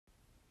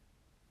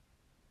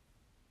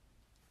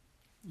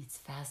It's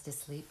fast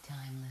asleep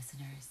time,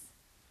 listeners.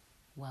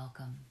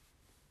 Welcome.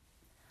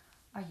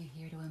 Are you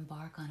here to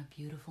embark on a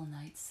beautiful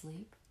night's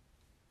sleep?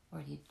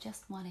 Or do you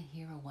just want to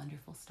hear a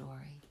wonderful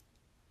story?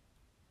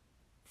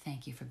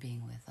 Thank you for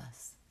being with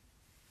us.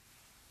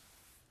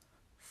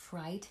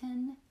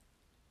 Frighten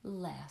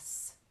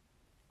less.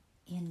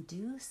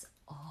 Induce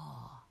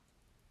awe.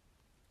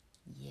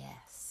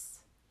 Yes.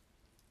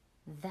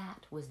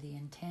 That was the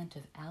intent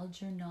of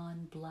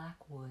Algernon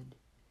Blackwood.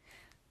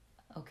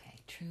 Okay,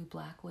 true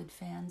Blackwood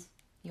fans,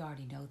 you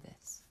already know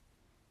this.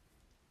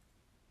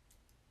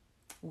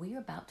 We're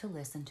about to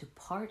listen to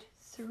part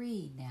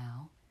 3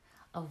 now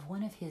of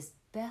one of his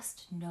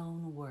best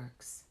known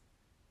works.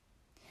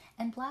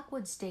 And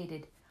Blackwood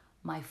stated,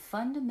 "My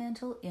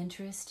fundamental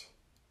interest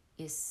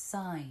is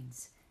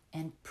signs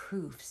and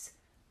proofs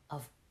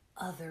of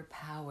other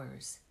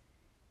powers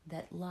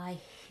that lie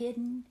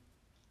hidden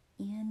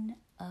in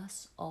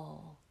us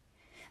all,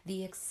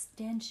 the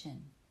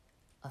extension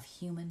of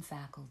human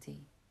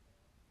faculty."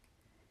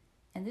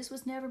 And this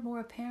was never more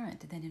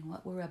apparent than in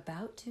what we're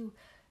about to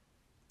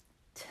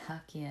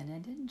tuck in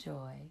and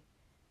enjoy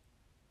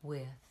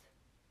with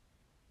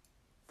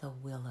the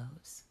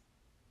Willows.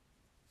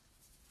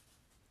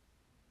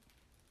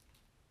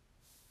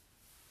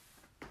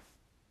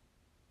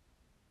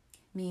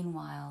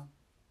 Meanwhile,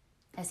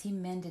 as he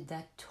mended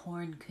that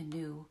torn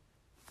canoe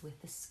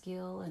with the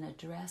skill and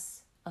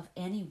address of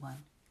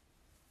anyone,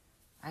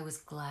 I was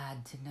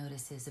glad to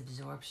notice his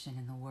absorption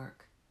in the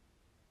work,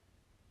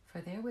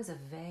 for there was a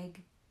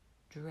vague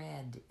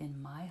dread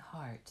in my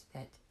heart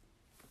that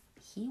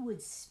he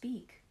would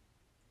speak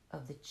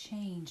of the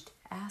changed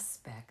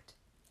aspect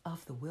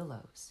of the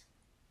Willows.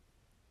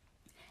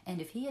 And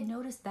if he had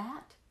noticed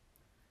that,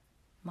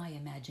 my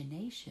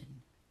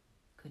imagination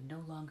could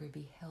no longer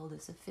be held a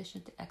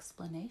sufficient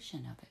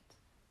explanation of it.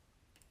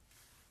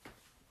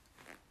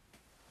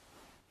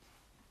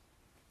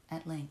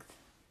 At length,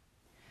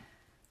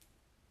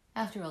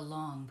 after a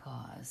long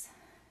pause,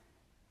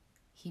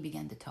 he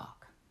began to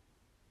talk.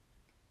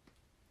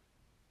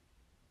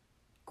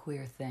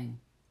 "Queer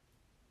thing,"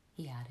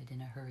 he added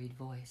in a hurried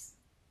voice,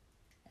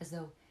 as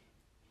though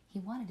he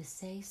wanted to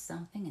say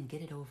something and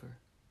get it over.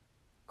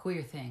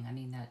 "Queer thing, I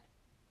mean that,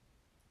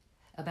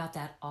 about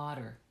that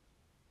otter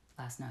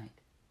last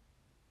night."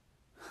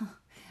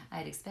 I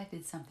had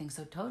expected something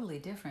so totally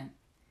different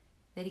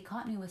that he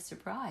caught me with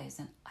surprise,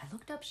 and I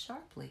looked up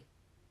sharply.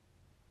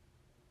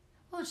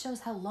 "Well, it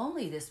shows how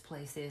lonely this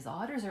place is.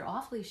 Otters are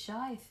awfully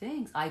shy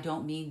things." "I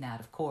don't mean that,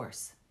 of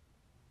course,"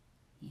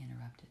 he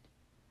interrupted.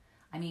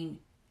 "I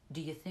mean,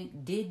 did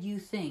you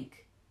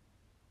think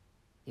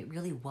it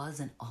really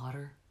was an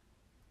otter?"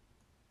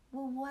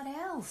 "Well, what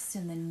else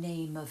in the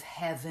name of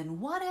heaven?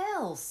 What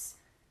else?"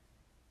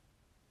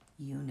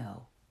 "You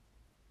know,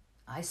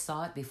 I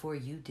saw it before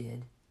you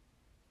did,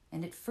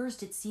 and at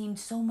first it seemed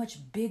so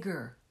much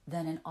bigger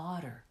than an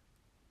otter."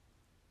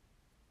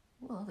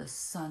 "Well, the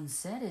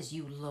sunset as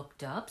you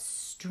looked up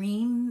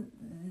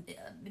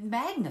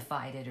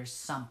magnified it or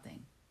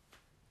something,"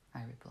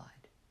 I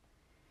replied.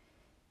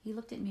 He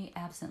looked at me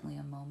absently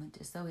a moment,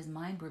 as though his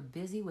mind were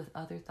busy with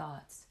other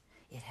thoughts.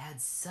 "It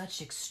had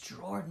such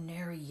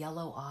extraordinary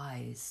yellow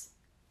eyes,"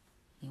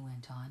 he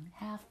went on,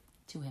 half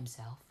to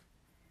himself.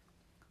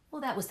 "Well,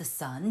 that was the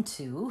sun,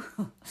 too."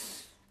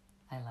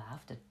 I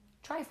laughed, a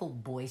trifle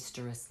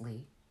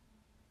boisterously.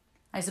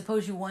 "I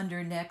suppose you'll wonder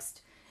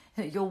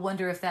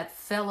if that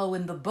fellow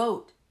in the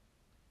boat,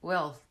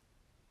 I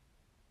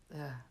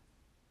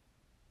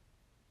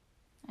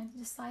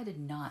decided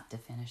not to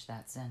finish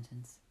that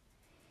sentence.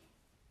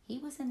 He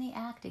was in the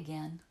act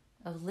again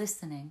of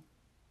listening,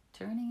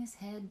 turning his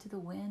head to the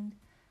wind,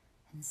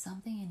 and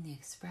something in the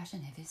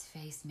expression of his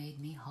face made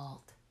me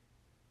halt.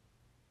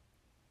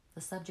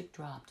 The subject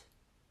dropped,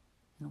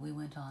 and we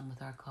went on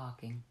with our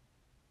caulking.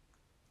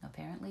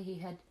 Apparently he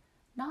had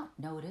not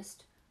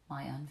noticed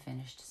my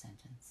unfinished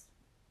sentence.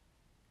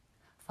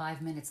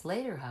 5 minutes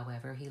later,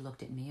 however, he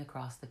looked at me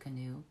across the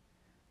canoe,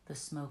 the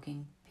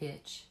smoking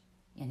pitch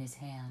in his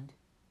hand,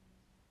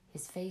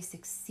 his face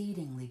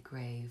exceedingly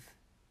grave.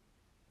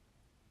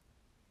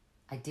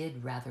 "I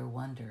did rather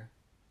wonder,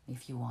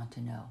 if you want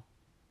to know,"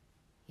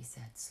 he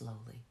said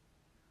slowly,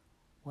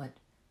 "what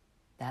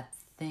that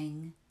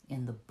thing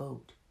in the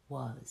boat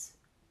was.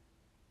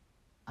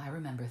 I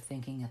remember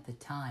thinking at the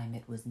time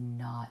it was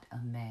not a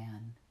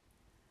man.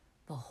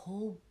 The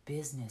whole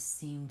business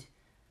seemed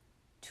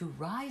to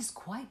rise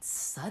quite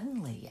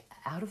suddenly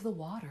out of the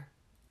water."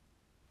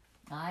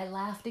 I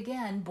laughed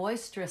again,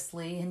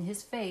 boisterously, in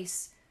his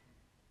face,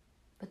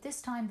 but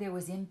this time there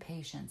was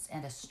impatience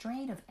and a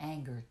strain of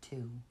anger,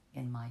 too,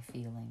 in my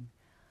feeling.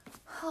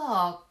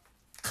 "Oh,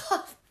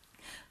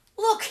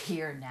 look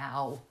here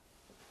now,"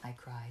 I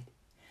cried.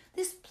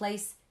 "This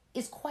place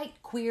is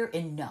quite queer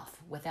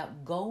enough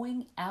without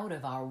going out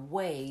of our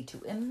way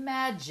to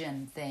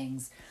imagine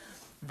things.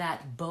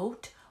 That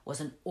boat was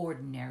an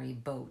ordinary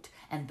boat,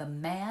 and the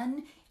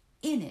man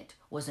In it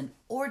was an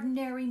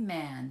ordinary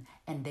man,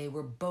 and they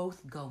were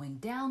both going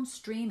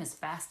downstream as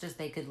fast as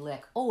they could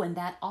lick. Oh, and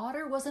that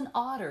otter was an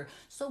otter,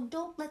 so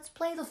don't let's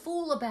play the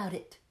fool about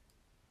it.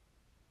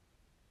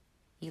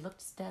 He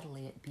looked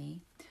steadily at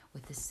me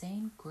with the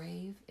same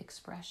grave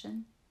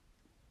expression.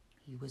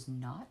 He was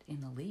not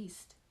in the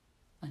least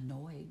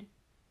annoyed.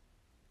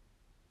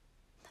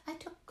 I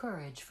took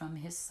courage from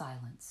his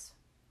silence.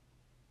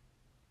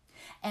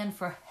 And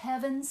for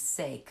heaven's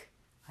sake,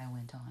 I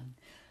went on,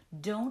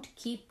 don't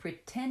keep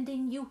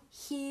pretending you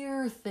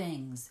hear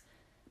things,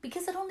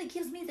 because it only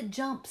gives me the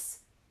jumps.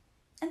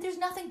 And there's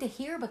nothing to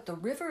hear but the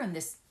river and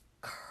this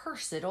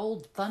cursed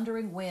old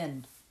thundering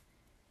wind.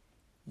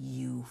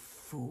 You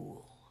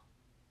fool,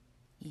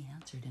 he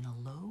answered in a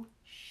low,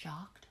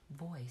 shocked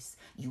voice.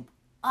 You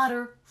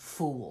utter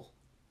fool.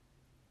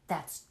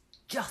 That's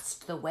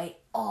just the way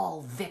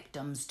all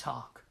victims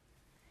talk,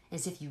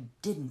 as if you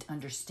didn't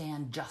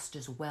understand just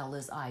as well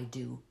as I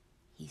do.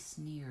 He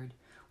sneered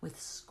with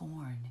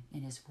scorn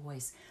in his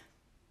voice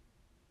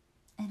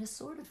and a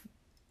sort of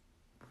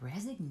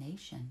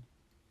resignation.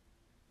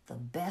 The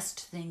best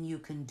thing you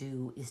can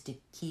do is to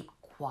keep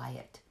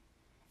quiet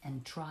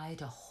and try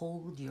to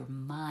hold your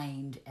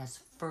mind as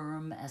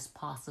firm as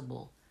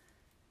possible.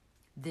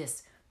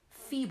 This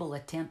feeble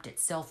attempt at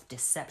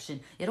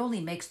self-deception, it only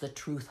makes the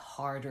truth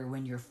harder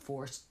when you're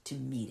forced to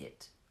meet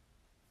it.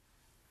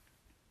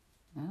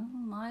 Well,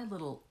 my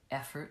little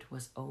effort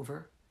was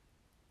over,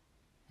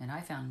 and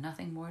I found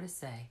nothing more to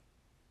say,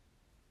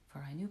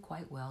 for I knew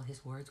quite well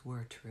his words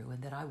were true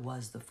and that I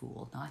was the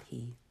fool, not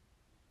he.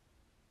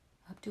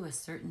 Up to a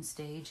certain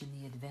stage in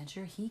the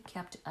adventure, he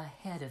kept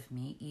ahead of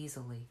me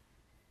easily,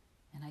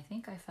 and I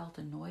think I felt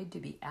annoyed to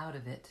be out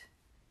of it,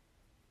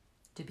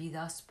 to be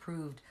thus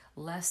proved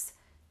less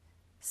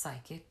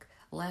psychic,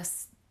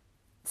 less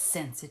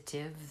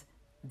sensitive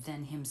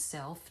than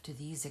himself to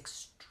these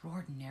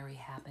extraordinary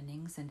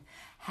happenings, and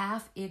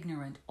half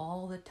ignorant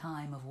all the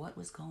time of what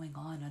was going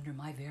on under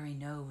my very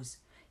nose.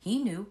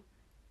 He knew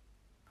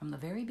from the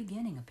very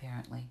beginning,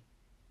 apparently.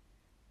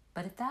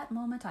 But at that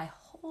moment, I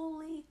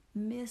wholly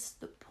missed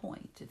the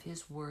point of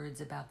his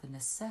words about the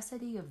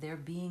necessity of there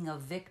being a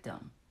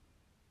victim.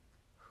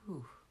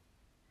 Whew.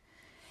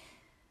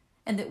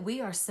 And that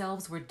we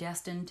ourselves were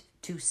destined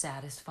to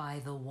satisfy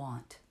the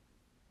want.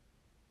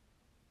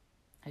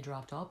 I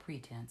dropped all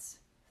pretense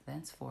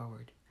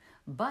thenceforward,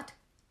 but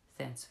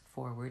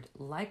thenceforward,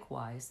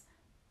 likewise,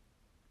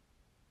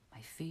 my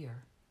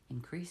fear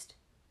increased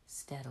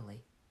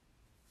steadily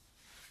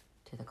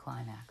to the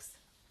climax.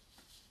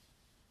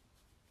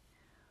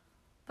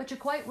 But you're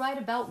quite right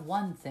about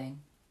one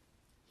thing,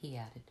 he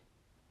added,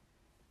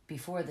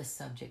 before the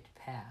subject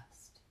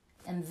passed,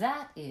 and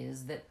that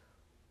is that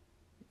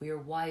we're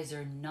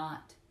wiser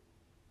not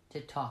to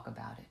talk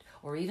about it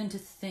or even to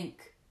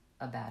think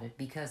about it,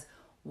 because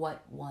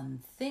what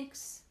one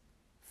thinks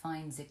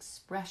finds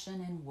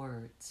expression in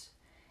words,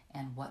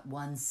 and what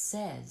one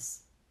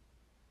says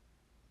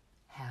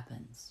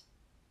happens.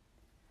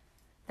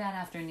 That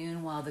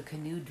afternoon, while the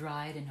canoe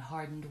dried and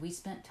hardened, we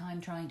spent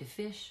time trying to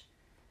fish,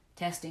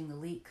 testing the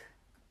leak,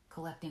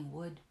 collecting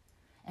wood,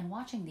 and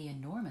watching the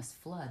enormous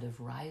flood of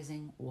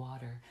rising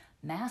water.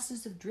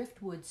 Masses of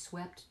driftwood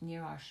swept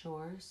near our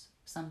shores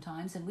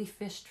sometimes, and we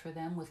fished for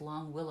them with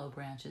long willow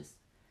branches.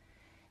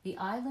 The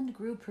island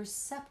grew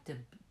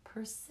perceptibly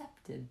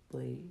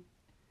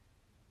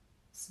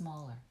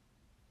smaller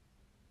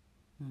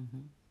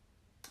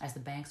as the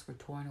banks were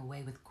torn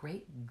away with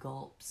great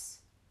gulps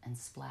and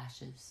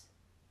splashes.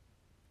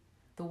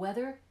 The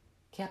weather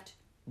kept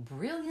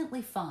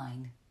brilliantly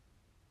fine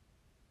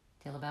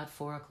till about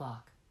 4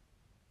 o'clock,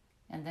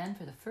 and then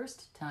for the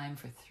first time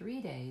for 3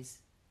 days,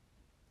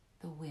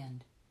 the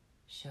wind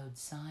showed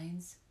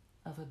signs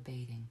of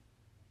abating.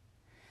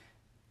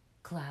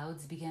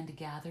 Clouds began to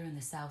gather in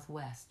the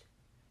southwest,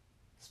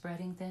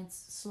 spreading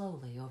thence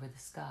slowly over the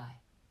sky.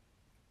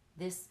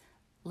 This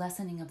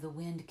lessening of the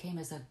wind came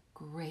as a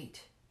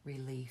great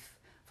relief,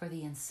 for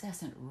the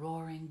incessant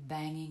roaring,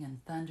 banging,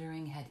 and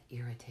thundering had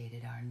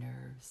irritated our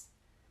nerves.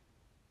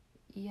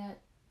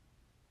 Yet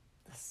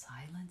the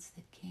silence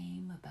that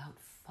came about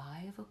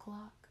 5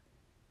 o'clock,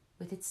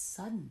 with its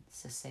sudden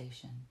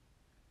cessation,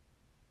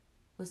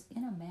 was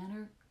in a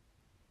manner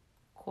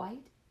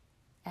quite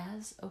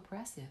as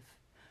oppressive.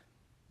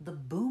 The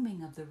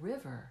booming of the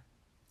river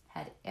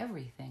had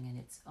everything in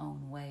its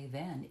own way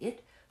then.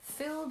 It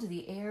filled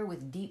the air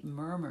with deep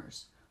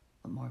murmurs,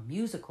 more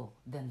musical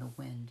than the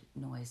wind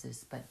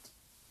noises, but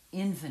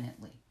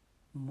infinitely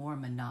more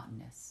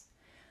monotonous.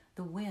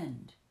 The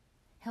wind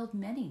held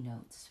many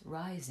notes,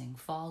 rising,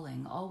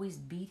 falling, always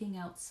beating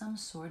out some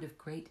sort of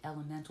great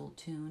elemental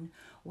tune,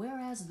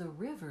 whereas the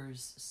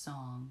river's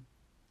song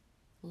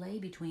lay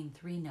between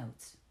 3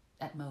 notes,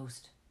 at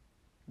most,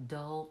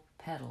 dull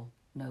pedal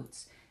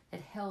notes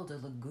that held a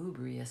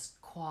lugubrious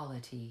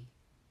quality,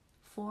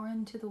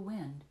 foreign to the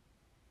wind,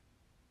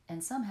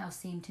 and somehow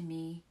seemed to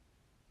me,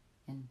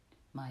 in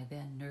my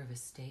then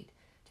nervous state,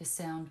 to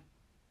sound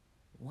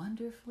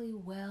wonderfully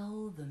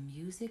well the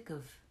music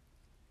of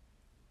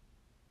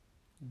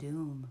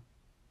doom.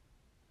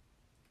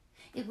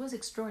 It was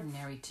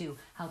extraordinary, too,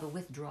 how the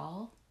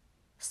withdrawal,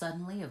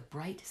 suddenly, of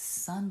bright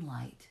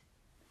sunlight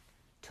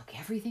took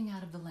everything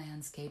out of the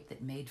landscape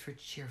that made for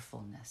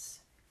cheerfulness.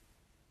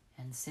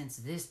 And since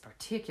this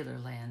particular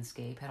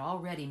landscape had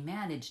already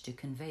managed to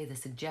convey the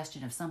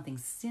suggestion of something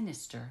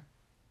sinister,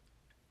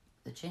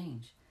 the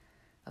change,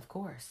 of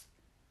course,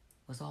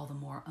 was all the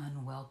more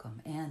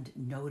unwelcome and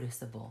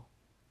noticeable.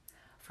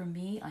 For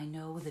me, I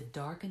know the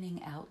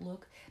darkening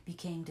outlook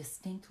became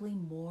distinctly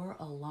more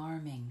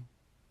alarming,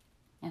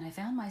 and I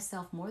found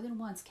myself more than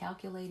once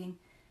calculating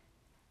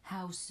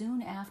how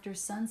soon after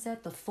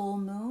sunset the full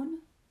moon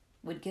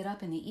would get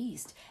up in the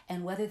east,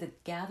 and whether the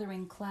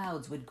gathering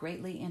clouds would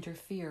greatly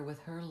interfere with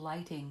her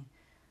lighting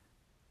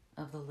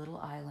of the little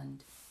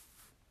island.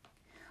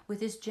 With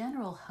this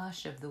general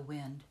hush of the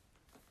wind,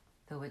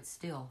 though it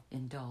still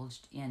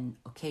indulged in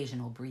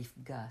occasional brief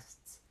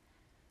gusts,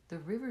 the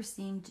river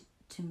seemed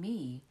to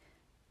me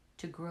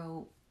to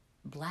grow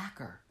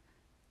blacker,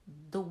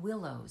 the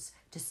willows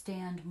to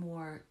stand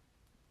more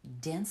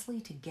densely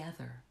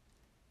together.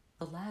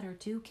 The latter,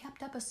 too,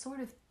 kept up a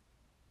sort of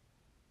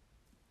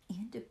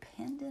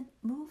independent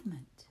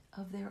movement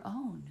of their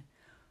own,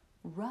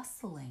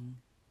 rustling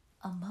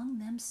among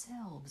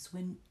themselves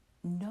when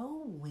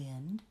no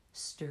wind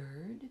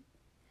stirred,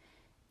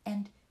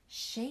 and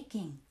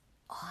shaking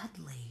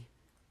oddly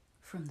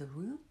from the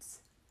roots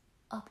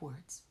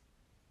upwards.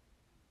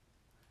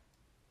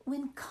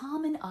 When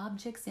common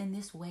objects in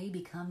this way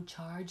become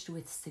charged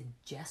with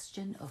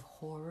suggestion of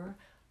horror,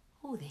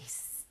 they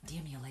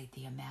stimulate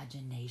the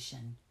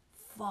imagination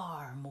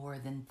far more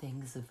than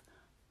things of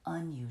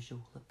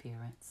unusual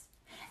appearance.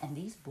 And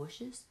these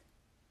bushes,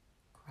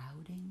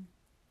 crowding,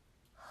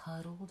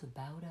 huddled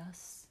about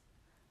us,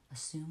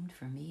 assumed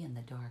for me in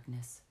the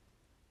darkness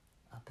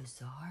a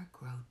bizarre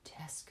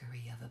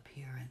grotesquerie of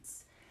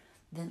appearance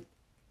that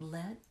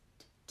led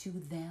to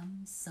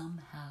them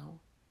somehow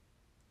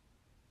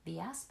the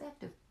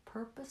aspect of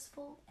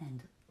purposeful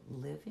and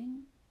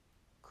living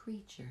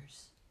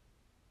creatures.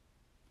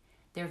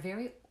 Their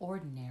very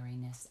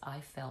ordinariness,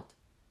 I felt,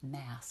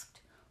 masked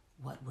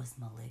what was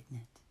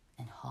malignant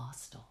and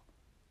hostile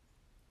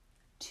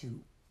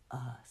to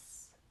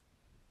us.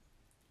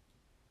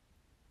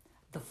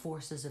 The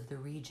forces of the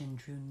region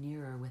drew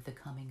nearer with the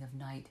coming of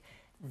night.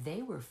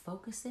 They were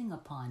focusing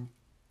upon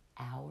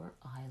our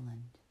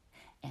island,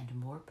 and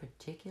more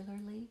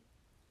particularly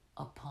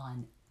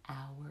upon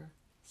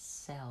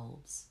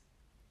ourselves.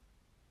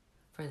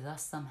 For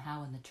thus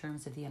somehow, in the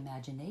terms of the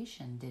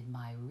imagination, did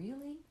my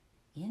really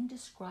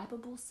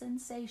indescribable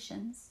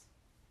sensations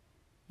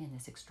in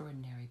this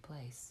extraordinary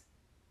place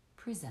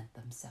present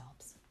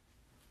themselves.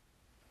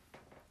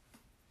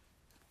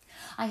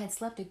 I had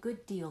slept a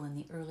good deal in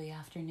the early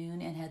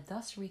afternoon and had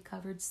thus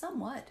recovered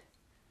somewhat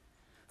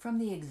from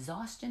the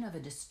exhaustion of a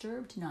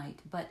disturbed night,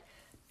 but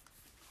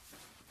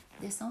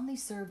this only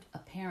served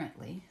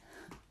apparently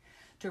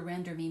to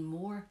render me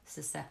more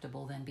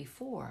susceptible than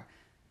before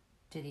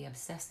to the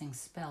obsessing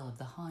spell of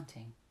the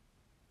haunting.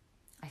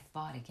 I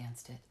fought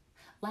against it,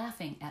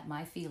 laughing at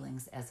my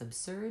feelings as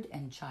absurd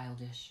and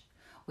childish,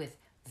 with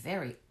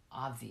very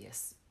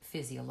obvious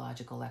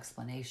physiological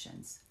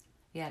explanations.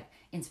 Yet,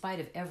 in spite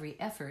of every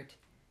effort,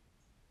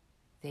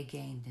 they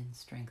gained in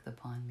strength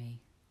upon me,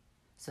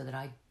 so that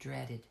I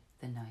dreaded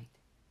the night,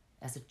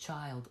 as a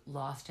child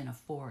lost in a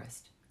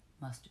forest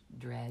must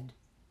dread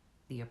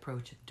the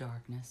approach of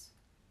darkness.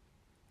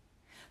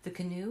 The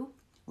canoe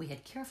we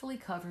had carefully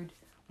covered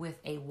with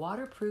a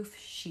waterproof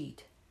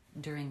sheet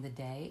during the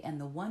day,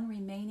 and the one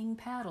remaining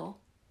paddle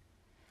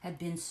had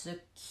been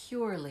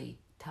securely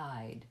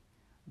tied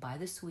by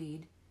the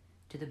Swede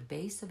to the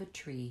base of a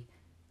tree,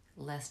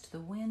 lest the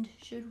wind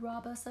should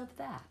rob us of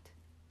that,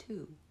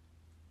 too.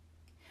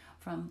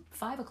 From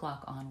 5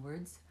 o'clock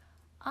onwards,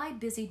 I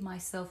busied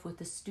myself with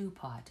the stew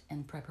pot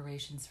and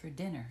preparations for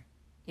dinner,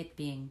 it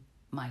being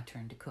my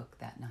turn to cook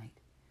that night.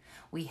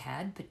 We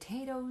had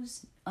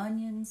potatoes,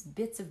 onions,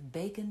 bits of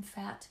bacon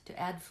fat to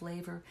add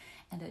flavor,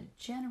 and a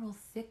general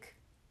thick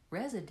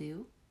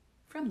residue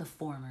from the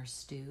former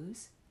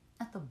stews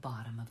at the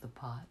bottom of the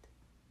pot.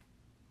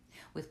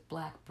 With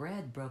black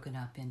bread broken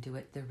up into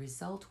it, the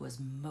result was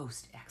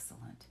most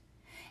excellent,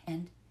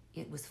 and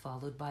it was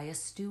followed by a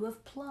stew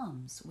of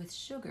plums with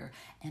sugar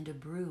and a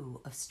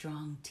brew of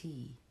strong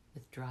tea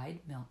with dried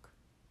milk.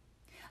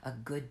 A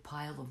good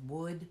pile of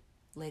wood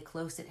lay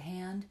close at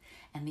hand,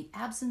 and the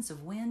absence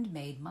of wind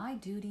made my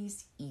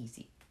duties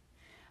easy.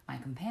 My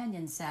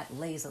companion sat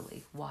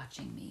lazily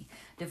watching me,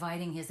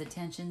 dividing his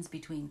attentions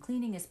between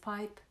cleaning his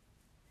pipe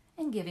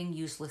and giving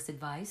useless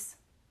advice,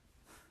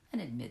 an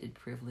admitted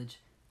privilege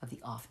of the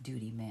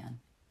off-duty man.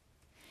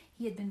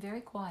 He had been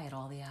very quiet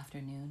all the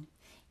afternoon,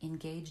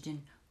 engaged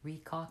in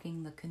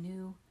recalking the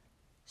canoe,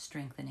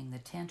 strengthening the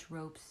tent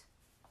ropes,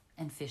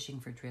 and fishing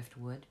for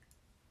driftwood,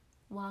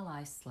 while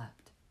I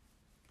slept.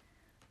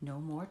 No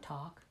more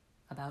talk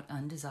about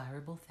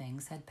undesirable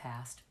things had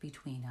passed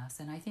between us,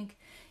 and I think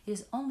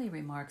his only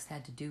remarks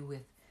had to do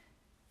with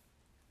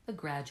the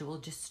gradual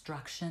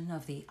destruction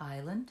of the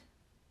island,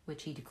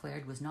 which he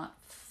declared was not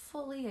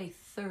fully a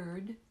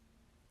third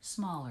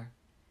smaller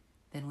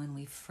than when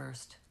we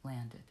first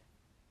landed.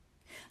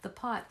 The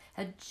pot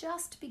had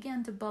just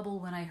begun to bubble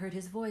when I heard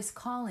his voice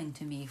calling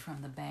to me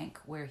from the bank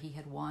where he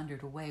had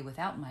wandered away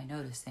without my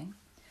noticing.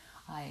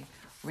 I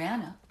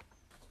ran up.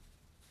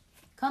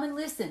 "Come and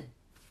listen,"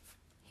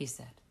 he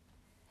said,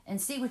 "and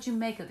see what you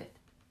make of it."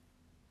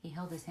 He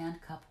held his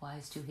hand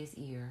cupwise to his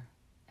ear,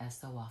 as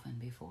so often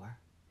before.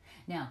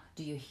 "Now,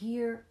 do you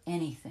hear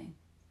anything?"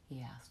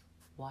 he asked,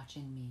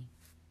 watching me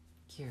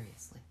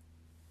curiously.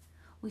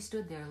 We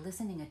stood there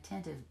listening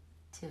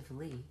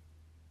attentively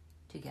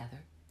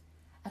together.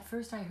 At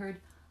first I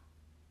heard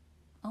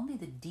only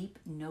the deep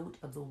note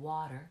of the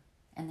water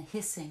and the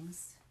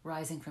hissings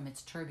rising from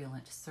its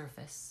turbulent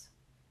surface.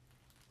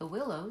 The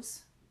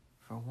willows,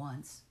 for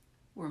once,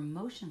 were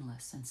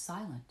motionless and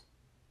silent.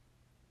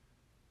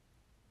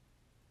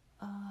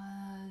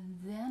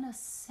 Then a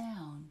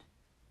sound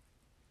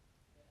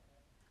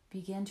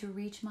began to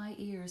reach my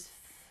ears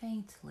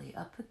faintly,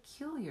 a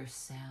peculiar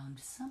sound,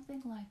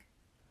 something like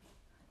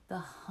the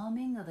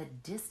humming of a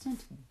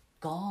distant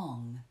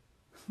gong.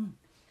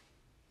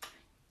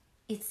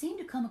 It seemed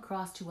to come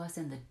across to us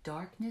in the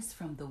darkness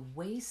from the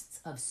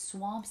wastes of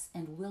swamps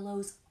and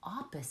willows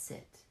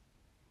opposite.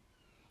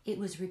 It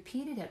was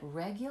repeated at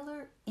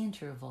regular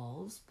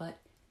intervals, but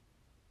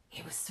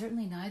it was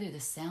certainly neither the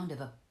sound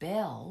of a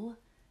bell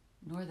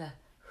nor the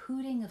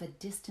hooting of a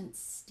distant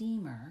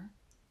steamer.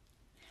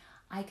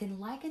 I can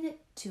liken it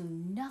to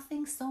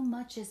nothing so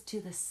much as to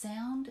the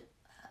sound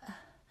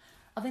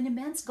of an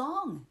immense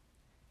gong,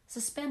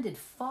 suspended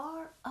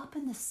far up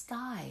in the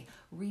sky,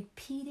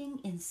 repeating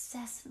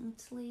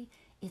incessantly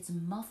its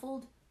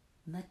muffled,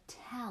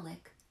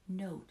 metallic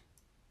note,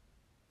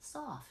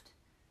 soft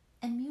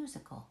and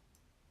musical,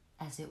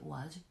 as it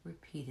was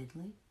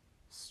repeatedly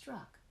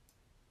struck.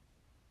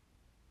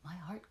 My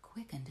heart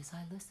quickened as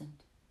I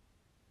listened.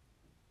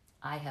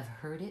 "I have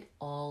heard it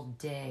all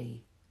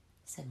day,"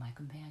 said my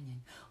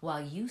companion.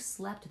 "While you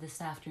slept this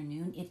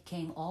afternoon, it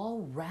came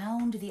all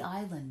round the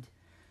island.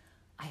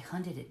 I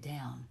hunted it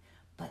down,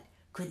 but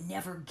could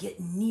never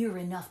get near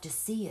enough to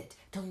see it,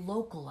 to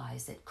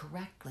localize it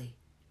correctly.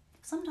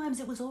 Sometimes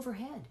it was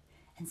overhead,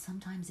 and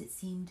sometimes it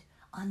seemed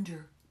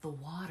under the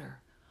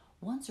water.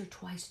 Once or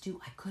twice,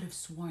 too, I could have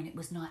sworn it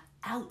was not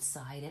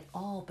outside at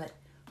all, but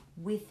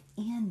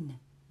within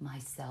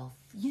myself.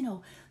 You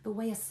know, the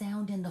way a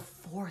sound in the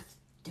fourth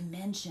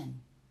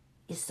dimension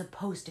is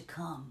supposed to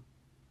come."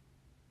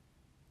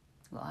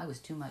 Well, I was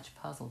too much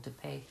puzzled to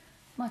pay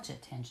much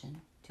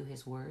attention to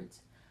his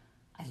words.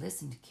 I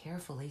listened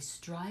carefully,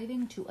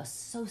 striving to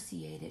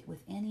associate it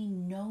with any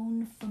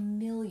known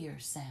familiar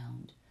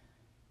sound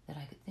that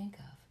I could think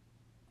of,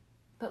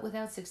 but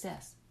without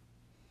success.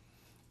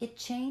 It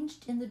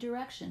changed in the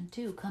direction,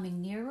 too, coming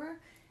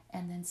nearer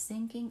and then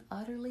sinking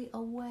utterly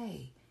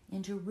away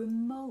into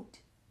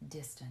remote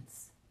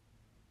distance.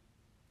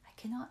 I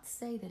cannot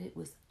say that it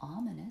was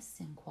ominous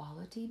in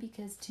quality,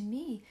 because to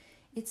me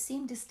it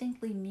seemed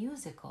distinctly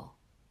musical.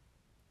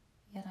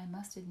 Yet I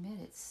must admit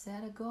it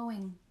set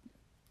a-going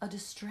a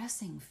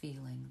distressing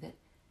feeling that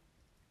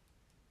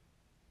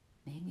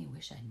made me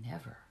wish I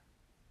never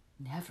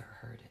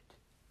heard it.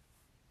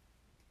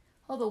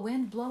 "Oh, the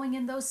wind blowing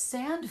in those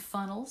sand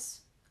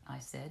funnels," I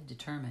said,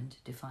 determined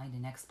to find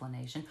an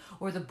explanation.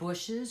 "Or the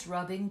bushes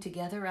rubbing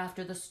together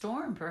after the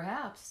storm,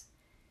 perhaps."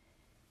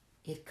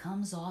 "It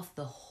comes off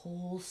the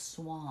whole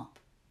swamp,"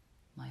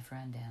 my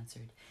friend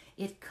answered.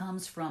 "It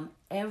comes from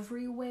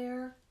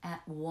everywhere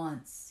at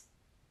once."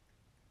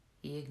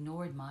 He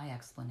ignored my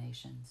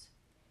explanations.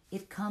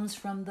 "It comes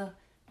from the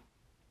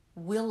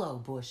willow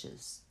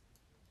bushes,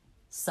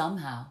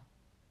 somehow."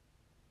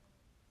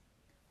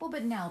 "Well,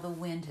 but now the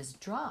wind has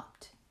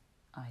dropped,"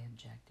 I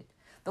objected.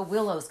 "The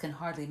willows can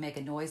hardly make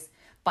a noise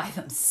by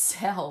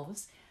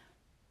themselves."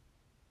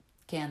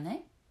 "Can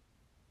they?"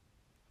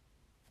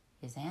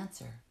 His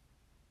answer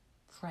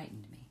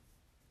frightened me.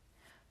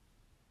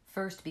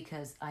 First,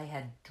 because I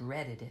had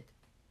dreaded it,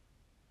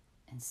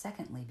 and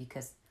secondly,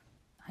 because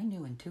I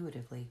knew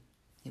intuitively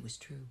it was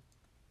true.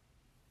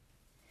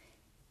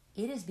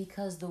 "It is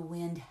because the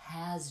wind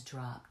has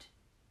dropped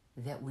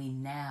that we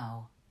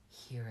now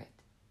hear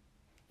it.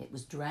 It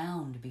was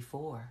drowned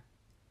before.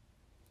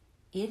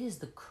 It is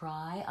the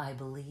cry, I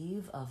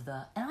believe, of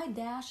the..." And I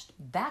dashed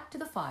back to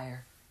the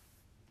fire,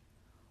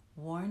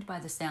 warned by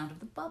the sound of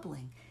the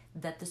bubbling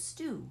that the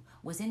stew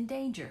was in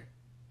danger,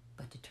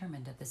 but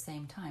determined at the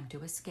same time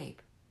to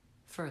escape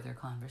further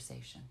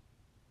conversation.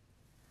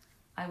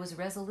 I was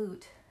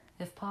resolute,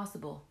 if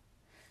possible,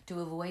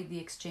 to avoid the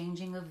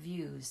exchanging of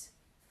views.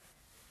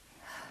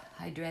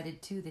 I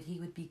dreaded, too, that he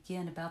would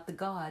begin about the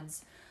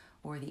gods,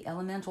 or the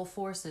elemental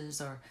forces,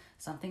 or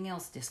something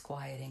else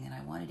disquieting, and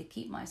I wanted to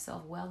keep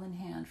myself well in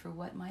hand for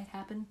what might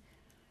happen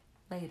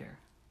later.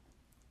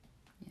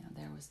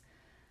 There was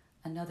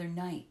another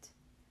night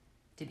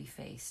to be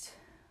faced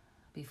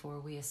before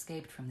we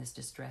escaped from this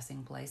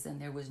distressing place, and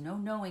there was no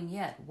knowing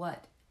yet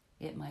what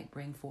it might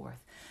bring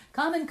forth.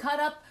 "Come and cut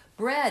up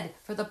bread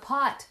for the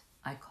pot,"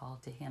 I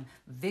called to him,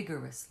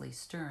 vigorously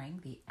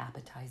stirring the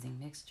appetizing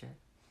mixture.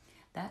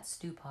 That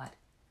stew pot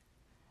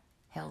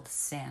held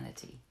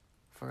sanity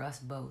for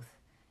us both,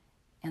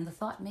 and the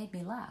thought made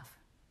me laugh.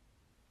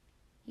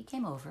 He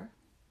came over,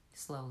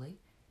 slowly,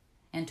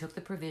 and took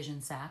the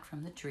provision sack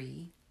from the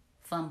tree,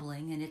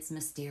 fumbling in its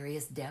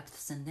mysterious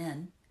depths, and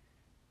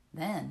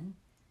then,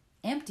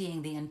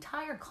 emptying the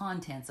entire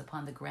contents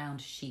upon the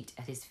ground sheet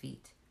at his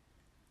feet.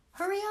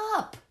 "Hurry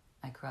up!"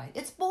 I cried.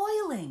 "It's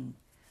boiling!"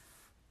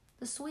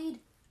 The Swede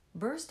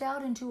burst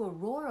out into a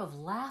roar of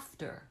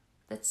laughter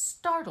that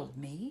startled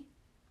me.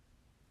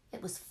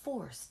 It was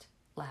forced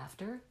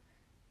laughter,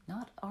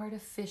 not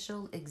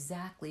artificial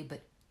exactly,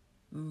 but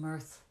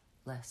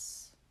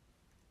mirthless.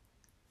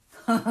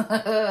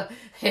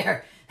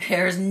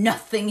 There's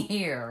nothing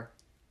here.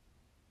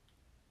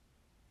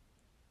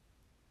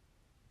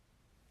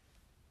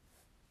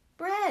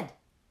 Bread.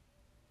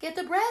 Get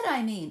the bread,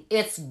 I mean.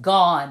 It's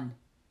gone.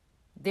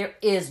 There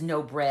is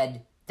no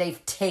bread.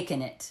 They've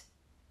taken it.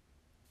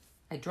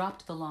 I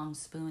dropped the long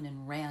spoon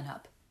and ran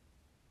up.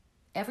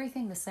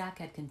 Everything the sack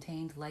had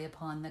contained lay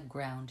upon the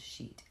ground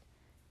sheet,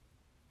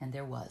 and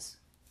there was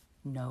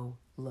no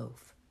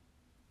loaf.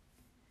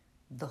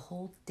 The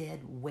whole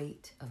dead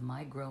weight of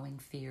my growing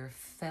fear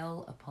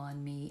fell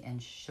upon me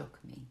and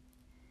shook me.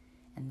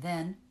 And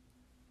then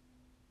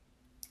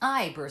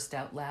I burst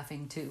out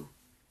laughing too.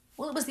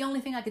 Well, it was the only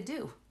thing I could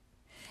do.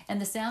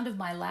 And the sound of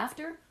my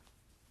laughter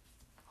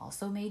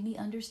also made me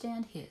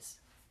understand his.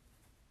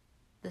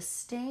 The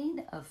stain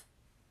of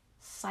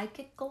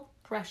psychical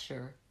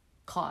pressure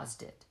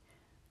caused it.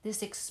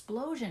 This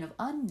explosion of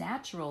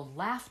unnatural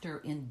laughter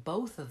in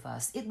both of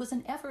us. It was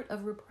an effort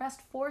of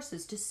repressed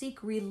forces to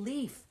seek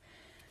relief.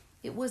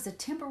 It was a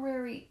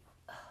temporary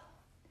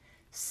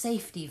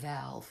safety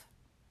valve.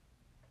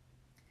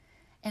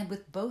 And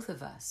with both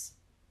of us,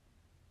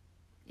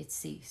 it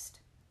ceased.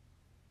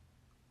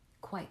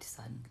 Quite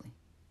suddenly.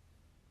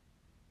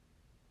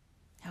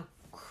 "How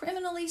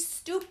criminally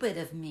stupid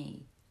of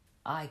me,"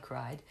 I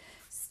cried,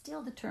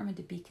 still determined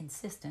to be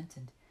consistent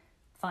and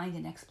find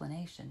an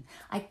explanation.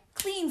 "I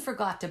clean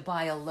forgot to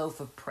buy a loaf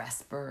of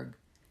Pressburg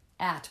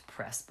at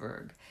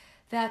Pressburg.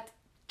 That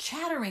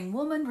chattering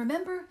woman,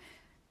 remember,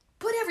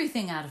 put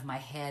everything out of my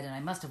head, and I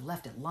must have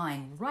left it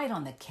lying right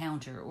on the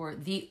counter. Or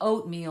the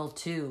oatmeal,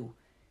 too,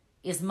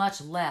 is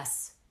much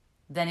less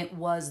than it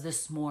was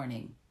this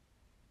morning."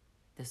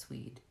 The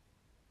Swede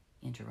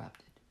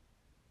interrupted.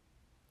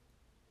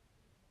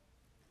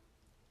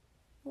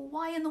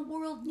 "Why in the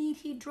world need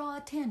he draw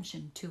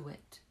attention to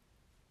it?"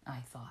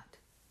 I thought,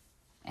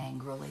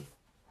 angrily.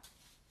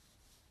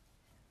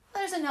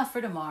 "There's enough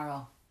for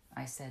tomorrow,"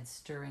 I said,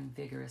 stirring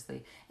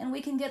vigorously, "and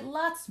we can get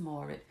lots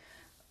more at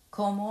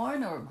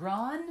Comorn or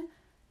Gran.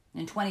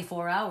 In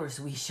 24 hours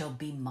we shall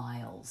be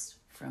miles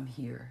from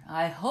here.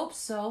 I hope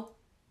so.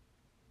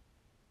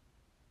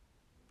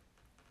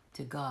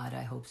 To God,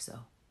 I hope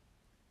so,"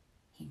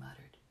 he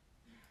muttered,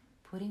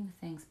 putting the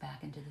things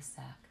back into the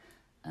sack,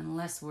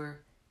 "unless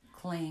we're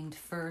claimed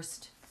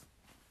first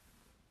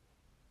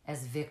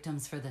as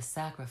victims for the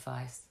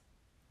sacrifice."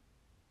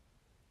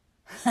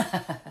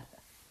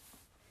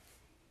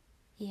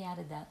 He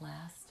added that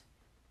last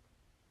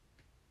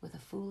with a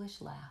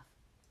foolish laugh.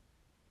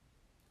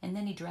 And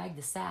then he dragged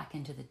the sack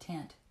into the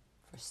tent,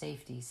 for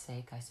safety's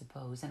sake, I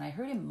suppose, and I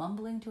heard him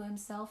mumbling to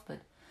himself,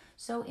 but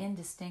so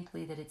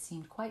indistinctly that it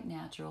seemed quite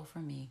natural for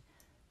me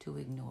to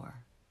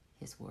ignore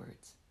his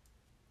words.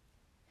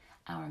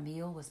 Our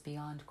meal was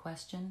beyond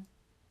question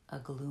a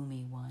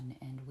gloomy one,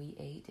 and we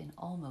ate in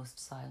almost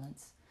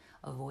silence,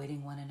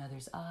 avoiding one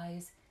another's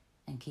eyes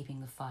and keeping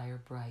the fire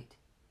bright.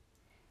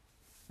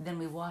 Then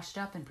we washed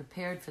up and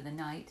prepared for the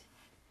night,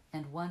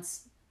 and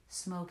once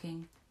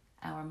smoking,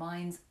 our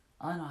minds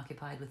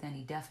unoccupied with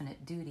any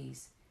definite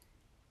duties,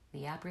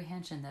 the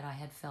apprehension that I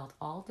had felt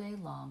all day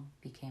long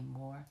became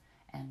more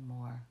and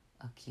more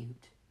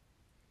acute.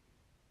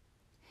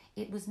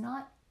 It was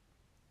not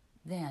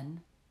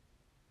then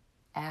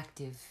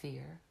active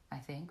fear, I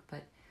think,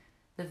 but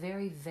the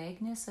very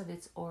vagueness of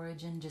its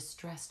origin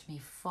distressed me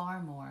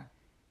far more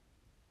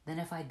than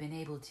if I'd been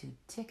able to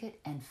tick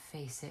it and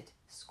face it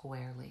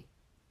squarely.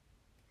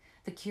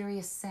 The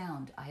curious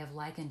sound I have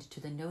likened to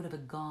the note of a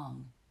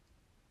gong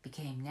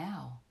became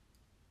now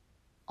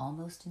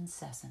almost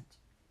incessant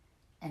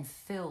and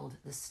filled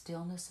the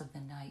stillness of the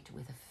night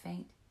with a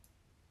faint,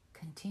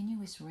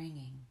 continuous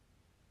ringing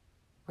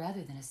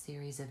rather than a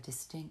series of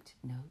distinct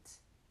notes.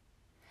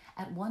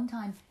 At one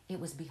time it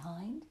was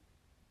behind,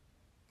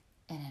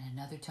 and at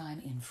another time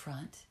in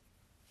front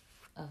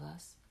of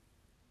us.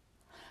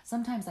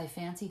 Sometimes I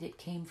fancied it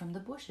came from the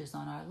bushes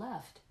on our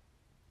left,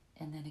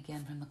 and then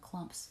again from the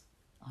clumps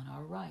on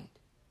our right.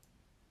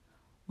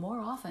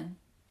 More often,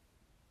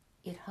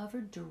 it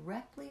hovered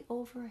directly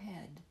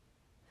overhead,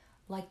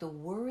 like the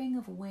whirring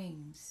of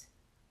wings.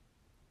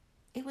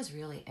 It was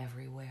really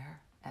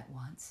everywhere at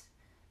once,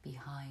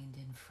 behind,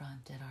 in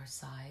front, at our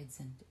sides,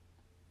 and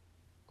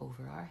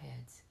over our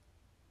heads,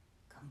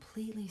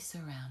 completely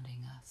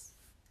surrounding us.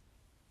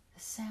 The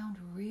sound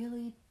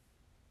really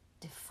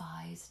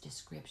defies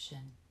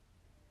description,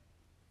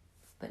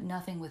 but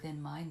nothing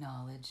within my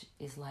knowledge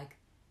is like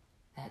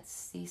that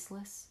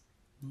ceaseless,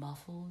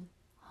 muffled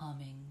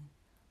humming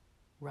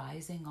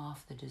rising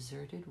off the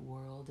deserted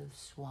world of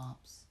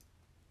swamps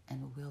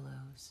and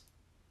willows.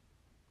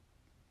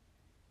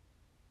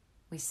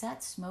 We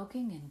sat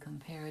smoking in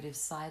comparative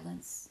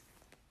silence,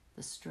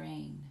 the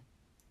strain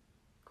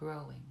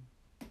growing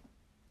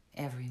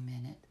every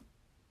minute,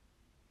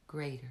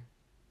 greater.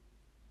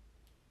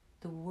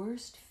 The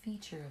worst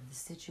feature of the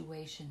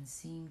situation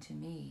seemed to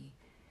me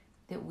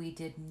that we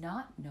did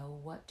not know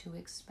what to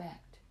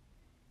expect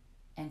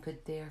and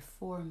could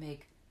therefore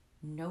make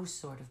no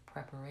sort of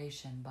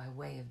preparation by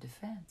way of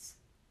defense.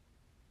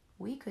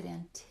 We could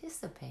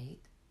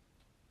anticipate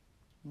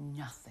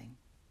nothing.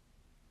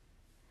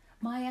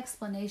 My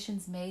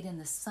explanations made in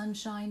the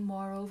sunshine,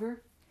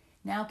 moreover,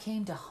 now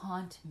came to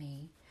haunt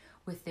me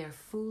with their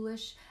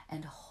foolish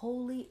and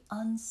wholly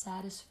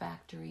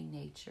unsatisfactory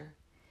nature,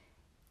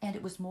 and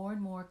it was more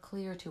and more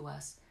clear to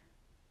us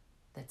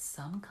that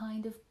some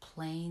kind of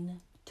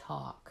plain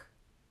talk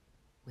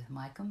with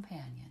my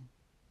companion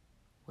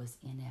was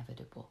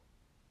inevitable,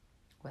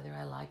 whether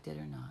I liked it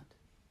or not.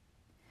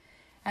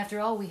 After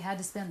all, we had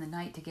to spend the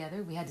night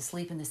together. We had to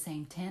sleep in the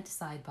same tent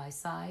side by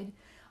side.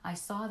 I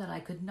saw that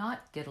I could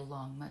not get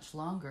along much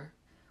longer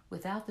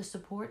without the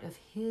support of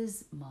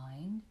his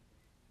mind,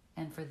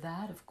 and for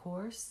that, of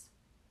course,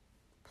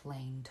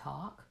 plain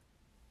talk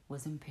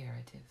was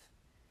imperative.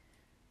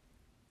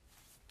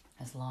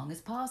 As long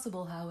as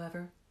possible,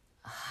 however,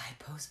 I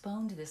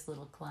postponed this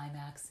little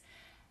climax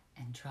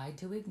and tried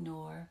to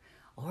ignore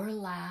or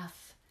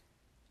laugh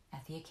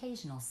at the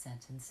occasional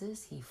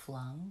sentences he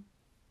flung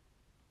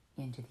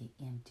into the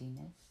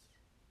emptiness.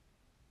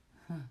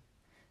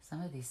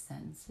 Some of these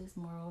sentences,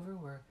 moreover,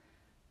 were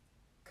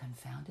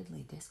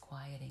confoundedly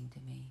disquieting to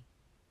me,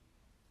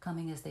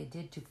 coming as they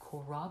did to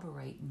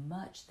corroborate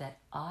much that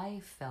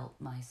I felt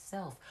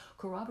myself.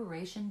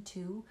 Corroboration,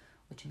 too,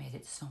 which made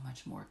it so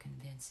much more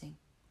convincing,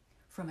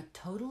 from a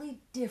totally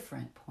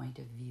different point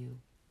of view.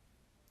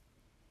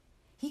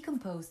 He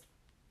composed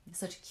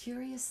such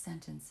curious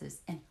sentences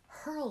and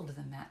hurled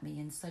them at me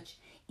in such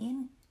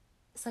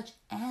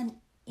an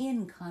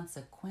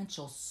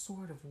inconsequential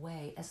sort of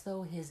way, as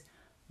though his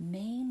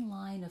main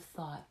line of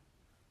thought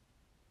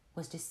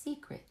was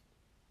secret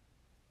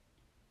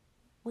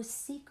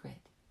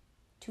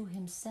to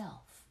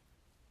himself.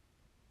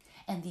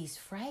 And these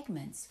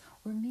fragments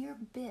were mere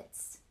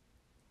bits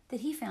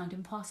that he found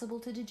impossible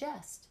to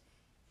digest.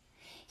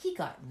 He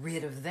got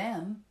rid of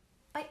them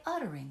by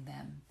uttering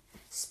them.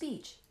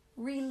 Speech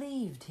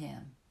relieved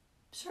him.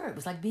 Sure, it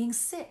was like being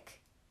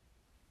sick.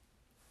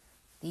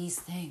 These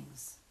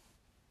things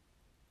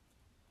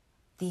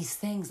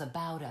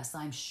about us,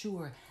 I'm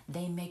sure,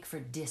 they make for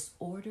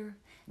disorder,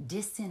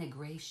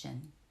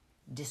 disintegration,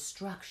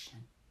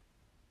 destruction.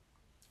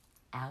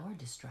 Our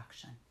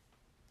destruction,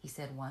 he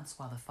said once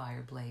while the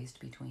fire blazed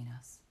between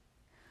us.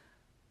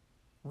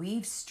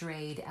 We've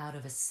strayed out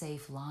of a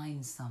safe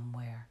line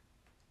somewhere.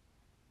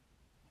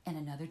 And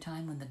another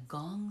time when the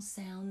gong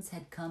sounds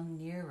had come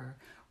nearer,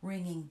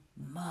 ringing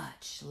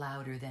much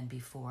louder than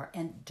before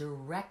and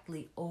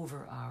directly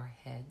over our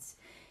heads,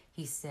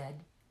 he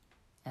said,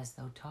 as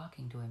though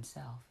talking to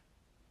himself,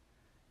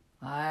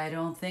 I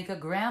don't think a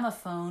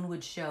gramophone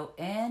would show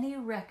any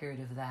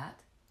record of that.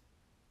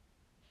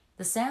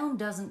 The sound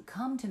doesn't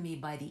come to me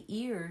by the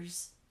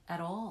ears at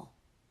all.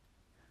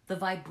 The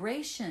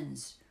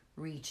vibrations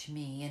reach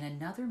me in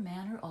another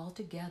manner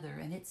altogether,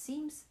 and it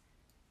seems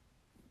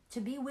to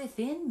be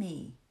within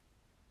me,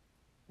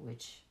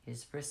 which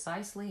is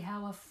precisely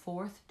how a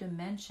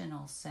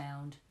fourth-dimensional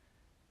sound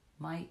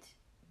might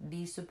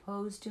be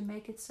supposed to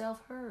make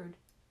itself heard.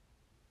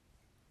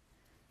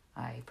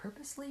 I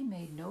purposely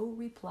made no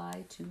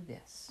reply to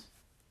this,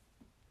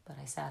 but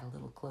I sat a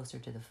little closer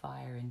to the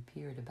fire and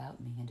peered about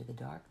me into the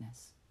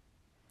darkness.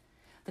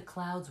 The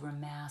clouds were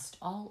massed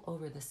all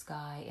over the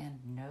sky, and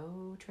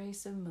no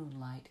trace of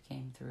moonlight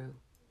came through.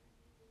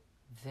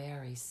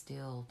 Very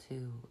still,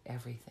 too,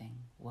 everything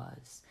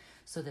was,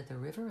 so that the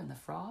river and the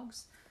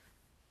frogs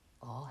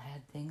all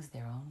had things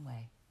their own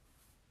way.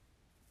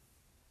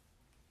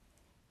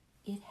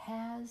 It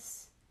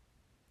has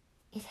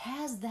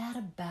that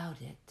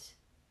about it,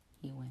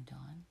 he went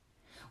on,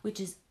 which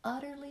is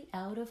utterly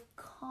out of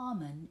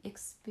common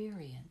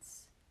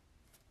experience.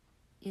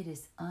 It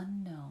is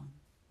unknown.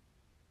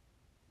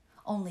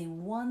 Only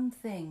one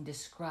thing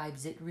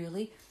describes it,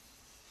 really.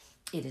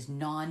 It is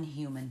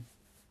non-human.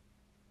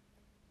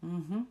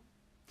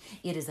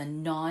 It is a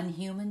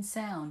non-human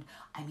sound.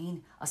 I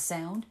mean, a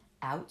sound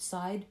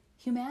outside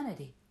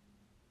humanity.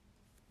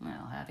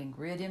 Well, having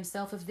rid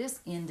himself of this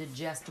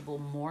indigestible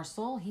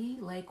morsel, he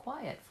lay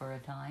quiet for a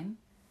time.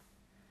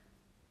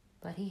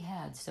 But he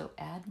had so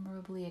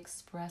admirably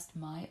expressed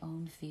my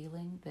own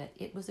feeling that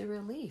it was a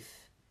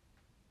relief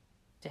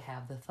to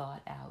have the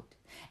thought out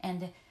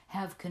and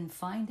have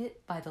confined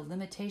it by the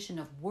limitation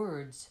of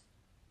words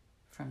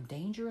from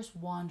dangerous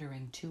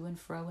wandering to and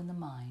fro in the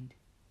mind.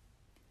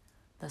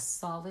 The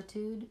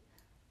solitude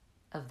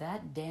of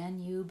that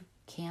Danube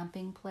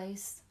camping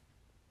place,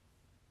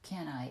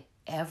 can I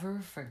ever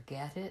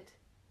forget it?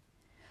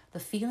 The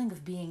feeling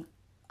of being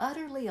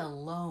utterly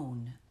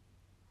alone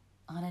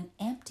on an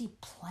empty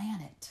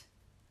planet.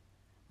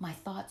 My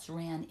thoughts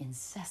ran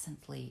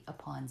incessantly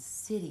upon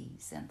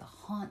cities and the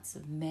haunts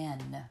of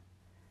men.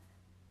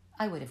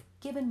 I would have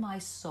given my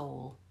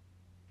soul,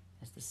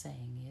 as the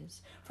saying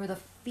is, for the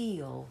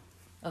feel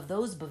of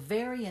those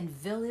Bavarian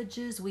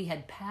villages we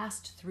had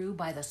passed through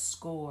by the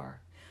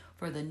score,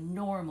 for the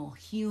normal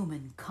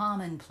human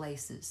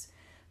commonplaces,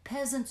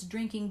 peasants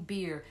drinking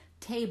beer,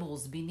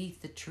 tables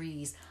beneath the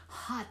trees,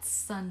 hot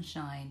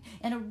sunshine,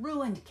 and a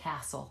ruined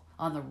castle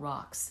on the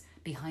rocks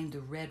behind the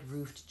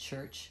red-roofed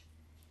church.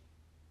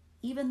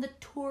 Even the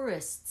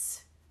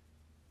tourists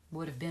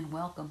would have been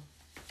welcome.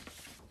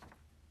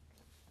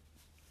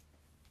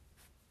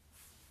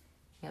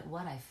 Yet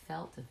what I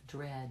felt of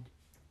dread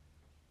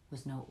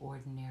was no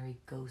ordinary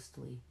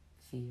ghostly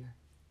fear.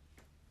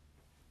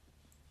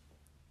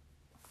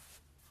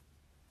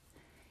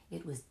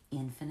 It was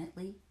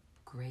infinitely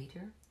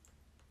greater,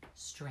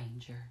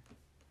 stranger,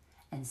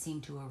 and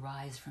seemed to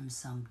arise from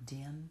some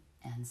dim,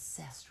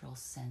 ancestral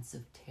sense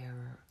of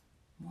terror,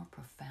 more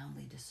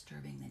profoundly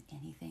disturbing than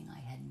anything I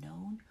had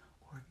known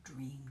or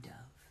dreamed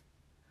of.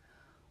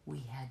 We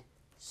had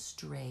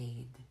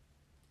strayed,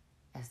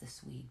 as the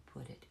Swede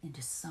put it,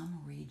 into some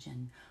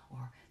region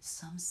or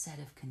some set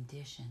of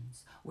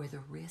conditions where the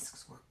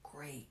risks were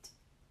great,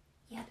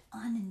 yet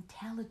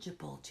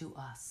unintelligible to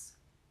us,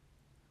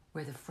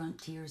 where the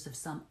frontiers of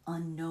some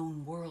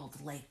unknown world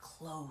lay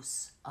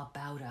close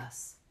about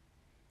us.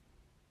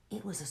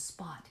 It was a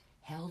spot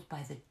held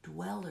by the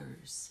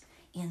dwellers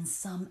in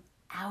some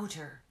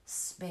outer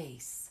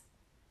space,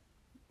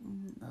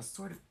 a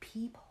sort of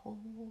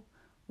peephole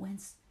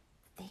whence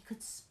they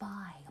could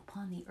spy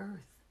upon the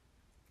earth,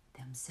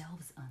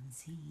 themselves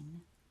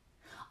unseen,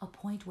 a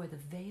point where the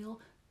veil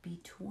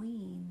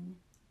between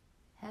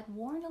had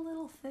worn a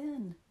little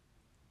thin.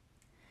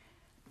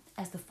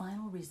 As the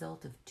final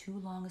result of too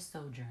long a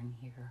sojourn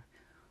here,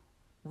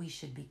 we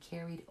should be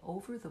carried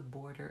over the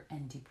border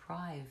and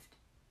deprived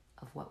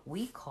of what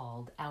we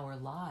called our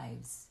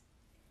lives,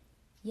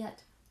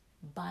 yet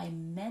by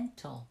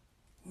mental,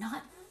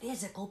 not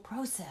physical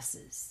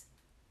processes.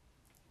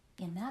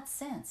 In that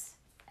sense,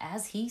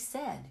 as he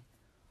said,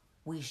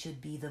 we should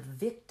be the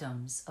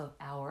victims of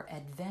our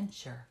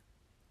adventure,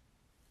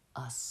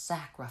 a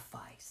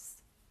sacrifice.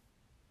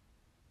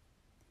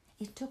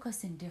 It took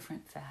us in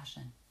different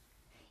fashion,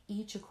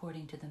 each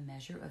according to the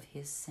measure of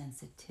his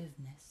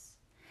sensitiveness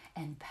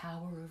and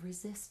power of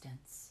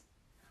resistance.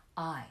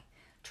 I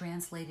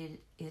translated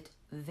it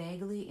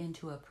vaguely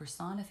into a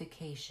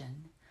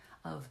personification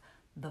of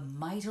the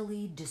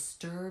mightily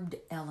disturbed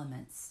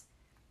elements,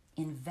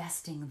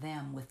 investing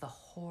them with the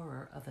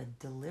horror of a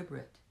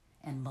deliberate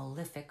and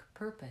malefic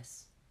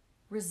purpose,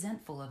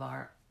 resentful of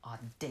our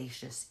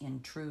audacious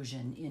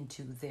intrusion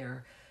into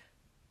their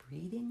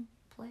breeding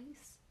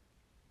place.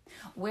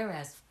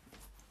 Whereas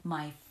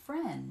my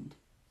friend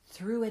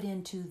threw it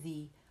into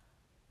the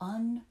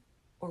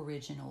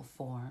unoriginal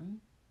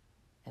form,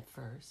 at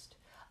first,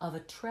 of a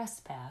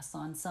trespass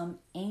on some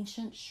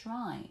ancient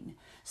shrine,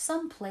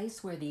 some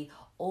place where the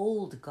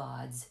old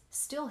gods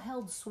still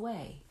held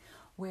sway,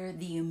 where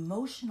the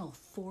emotional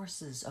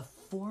forces of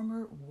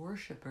former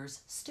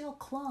worshippers still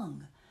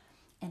clung,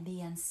 and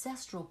the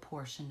ancestral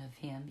portion of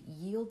him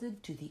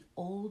yielded to the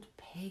old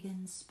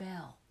pagan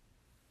spell.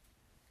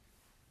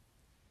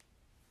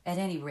 At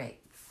any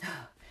rate,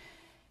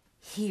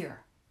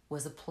 here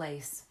was a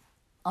place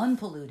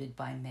unpolluted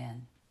by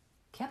men,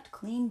 kept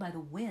clean by the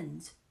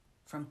winds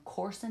from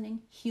coarsening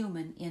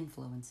human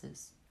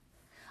influences,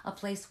 a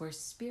place where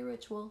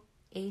spiritual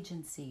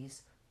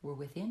agencies were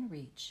within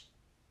reach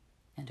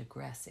and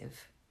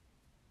aggressive.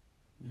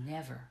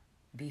 Never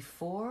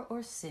before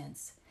or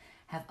since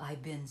have I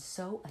been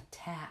so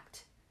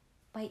attacked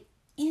by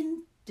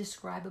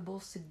indescribable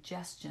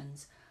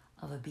suggestions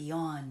of a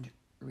beyond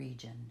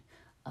region,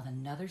 of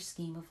another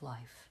scheme of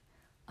life,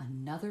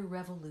 another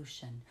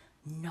revolution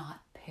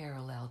not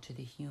parallel to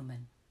the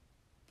human.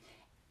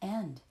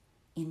 And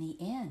in the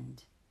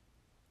end,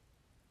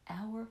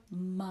 our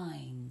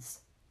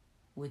minds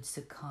would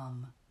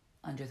succumb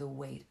under the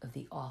weight of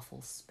the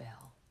awful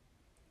spell,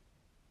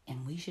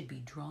 and we should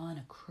be drawn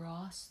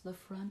across the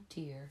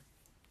frontier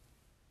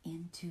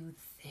into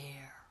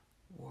their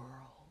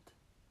world.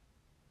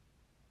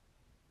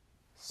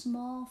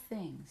 Small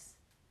things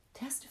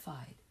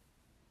testified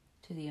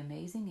to the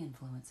amazing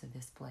influence of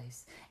this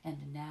place,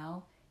 and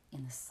now,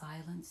 in the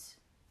silence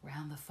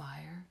round the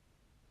fire,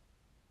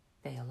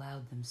 they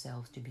allowed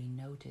themselves to be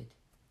noted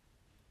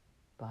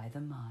by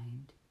the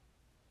mind.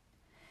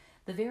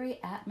 The very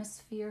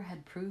atmosphere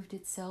had proved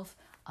itself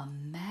a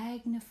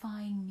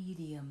magnifying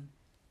medium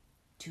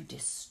to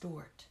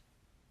distort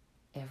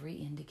every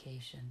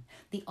indication.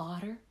 The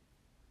otter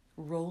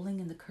rolling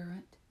in the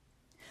current,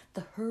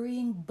 the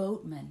hurrying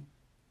boatman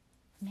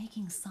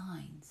making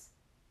signs,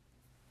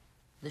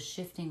 the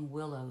shifting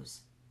willows,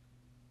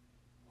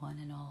 one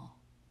and all,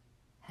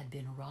 had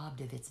been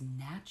robbed of its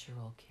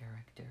natural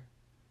character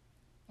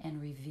and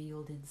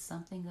revealed in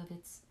something of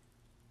its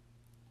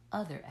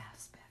other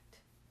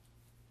aspect.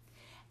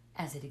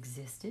 As it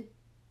existed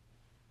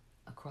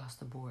across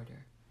the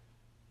border,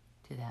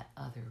 to that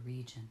other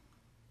region.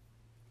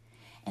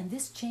 And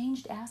this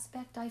changed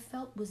aspect I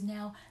felt was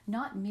now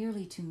not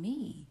merely to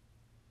me,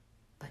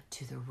 but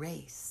to the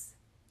race.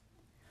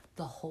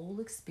 The whole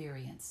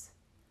experience,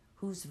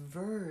 whose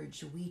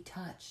verge we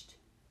touched,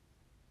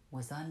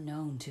 was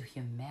unknown to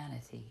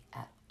humanity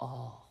at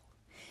all.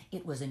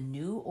 It was a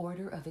new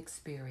order of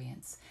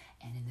experience,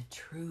 and in the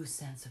true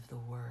sense of the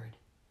word,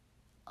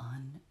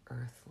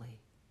 unearthly.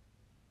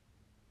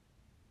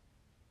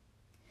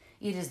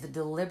 It is the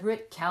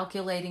deliberate,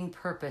 calculating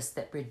purpose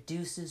that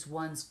reduces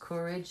one's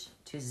courage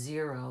to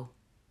zero,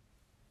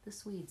 the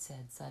Swede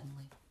said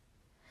suddenly,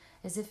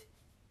 as if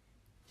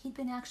he'd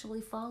been actually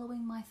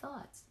following my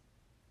thoughts.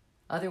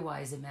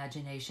 Otherwise,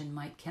 imagination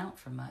might count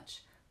for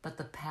much, but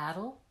the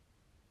paddle,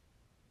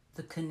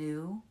 the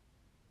canoe,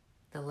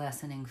 the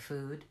lessening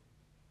food.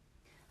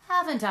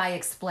 Haven't I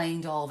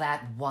explained all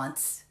that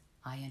once?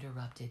 I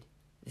interrupted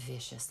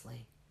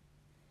viciously.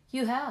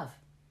 You have,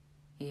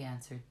 he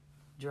answered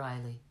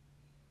dryly.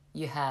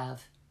 You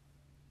have,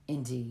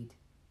 indeed.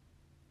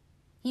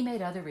 He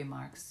made other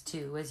remarks,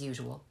 too, as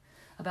usual,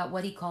 about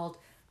what he called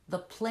the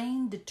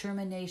plain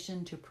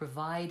determination to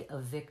provide a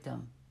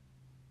victim.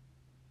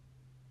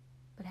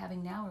 But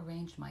having now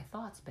arranged my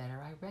thoughts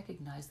better, I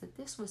recognized that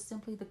this was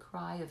simply the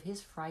cry of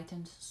his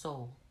frightened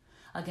soul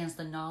against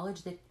the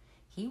knowledge that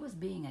he was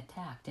being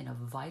attacked in a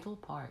vital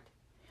part,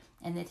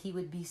 and that he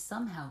would be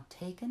somehow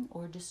taken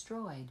or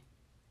destroyed.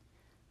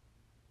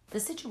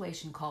 The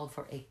situation called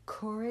for a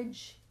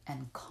courage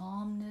and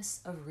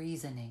calmness of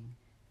reasoning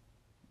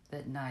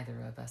that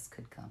neither of us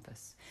could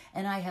compass.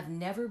 And I have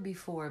never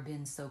before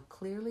been so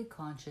clearly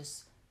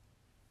conscious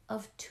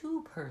of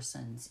two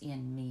persons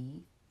in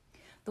me,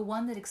 the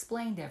one that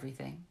explained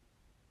everything,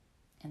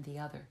 and the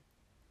other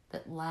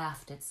that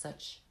laughed at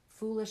such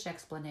foolish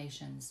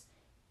explanations,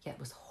 yet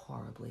was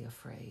horribly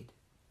afraid.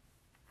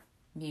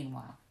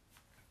 Meanwhile,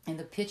 in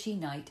the pitchy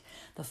night,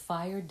 the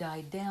fire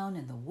died down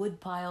and the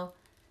woodpile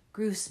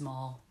grew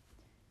small.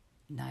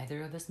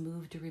 Neither of us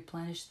moved to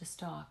replenish the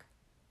stock,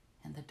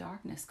 and the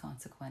darkness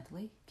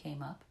consequently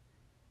came up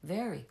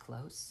very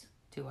close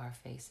to our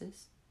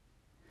faces.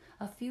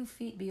 A few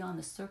feet beyond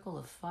the circle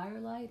of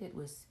firelight, it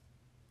was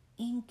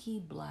inky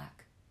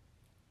black.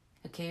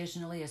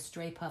 Occasionally, a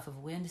stray puff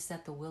of wind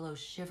set the willows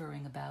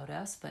shivering about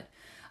us, but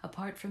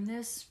apart from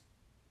this,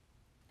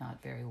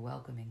 not very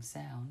welcoming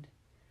sound.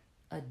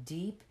 A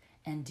deep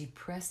and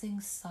depressing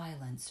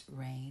silence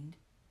reigned,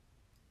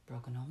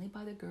 broken only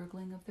by the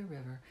gurgling of the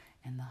river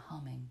and the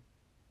humming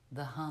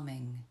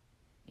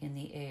in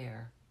the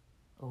air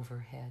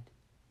overhead.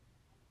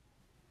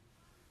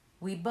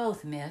 We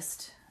both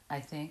missed, I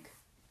think,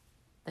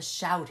 the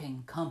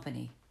shouting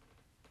company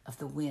of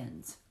the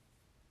winds.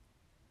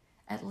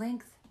 At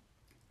length,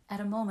 at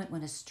a moment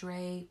when a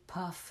stray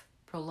puff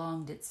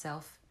prolonged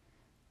itself,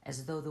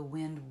 as though the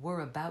wind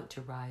were about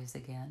to rise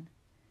again,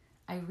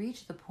 I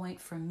reached the point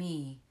for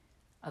me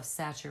of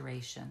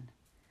saturation,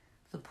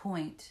 the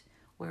point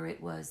where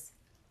it was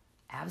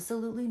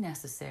absolutely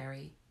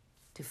necessary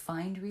to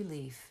find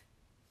relief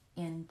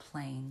in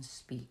plain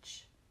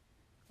speech,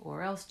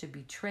 or else to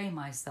betray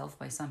myself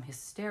by some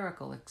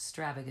hysterical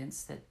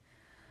extravagance that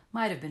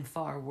might have been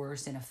far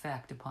worse in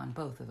effect upon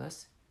both of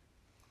us.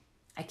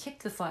 I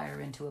kicked the fire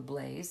into a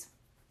blaze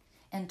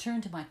and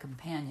turned to my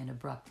companion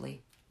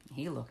abruptly.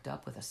 He looked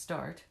up with a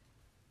start.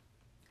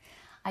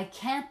 I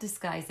can't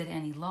disguise it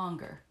any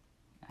longer,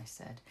 I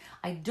said.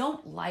 I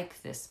don't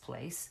like this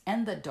place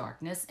and the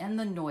darkness and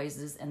the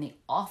noises and the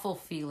awful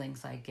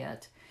feelings I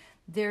get.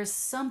 There's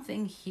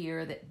something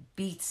here that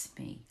beats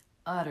me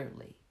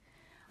utterly.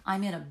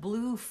 I'm in a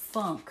blue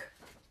funk,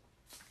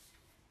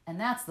 and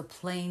that's the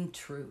plain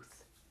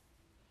truth.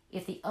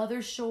 If the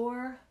other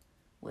shore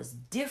was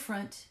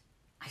different,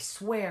 I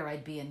swear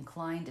I'd be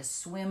inclined to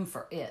swim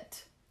for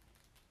it.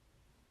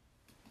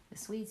 The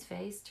Swede's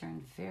face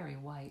turned very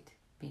white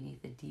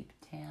beneath the deep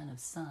tan of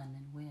sun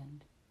and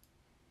wind.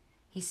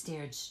 He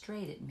stared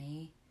straight at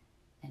me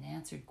and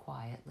answered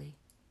quietly,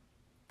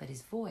 but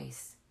his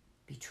voice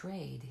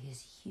betrayed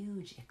his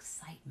huge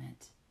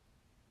excitement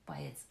by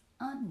its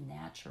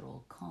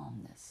unnatural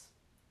calmness.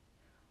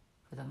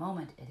 For the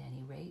moment, at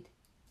any rate,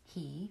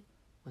 he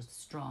was the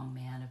strong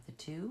man of the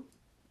two.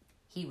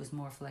 He was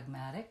more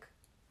phlegmatic,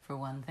 for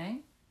one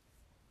thing.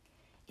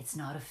 It's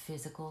not a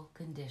physical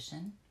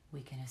condition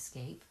we can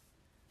escape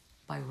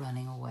by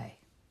running away,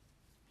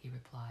 he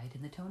replied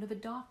in the tone of a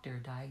doctor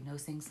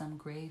diagnosing some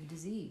grave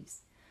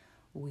disease.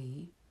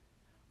 We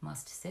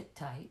must sit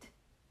tight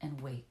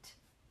and wait.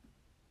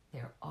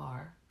 There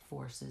are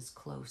forces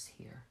close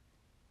here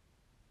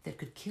that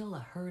could kill a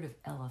herd of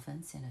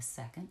elephants in a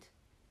second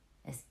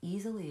as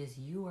easily as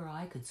you or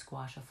I could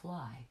squash a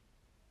fly.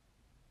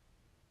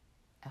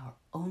 Our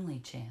only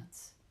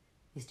chance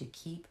is to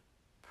keep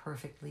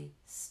perfectly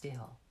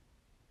still.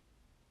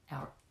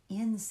 Our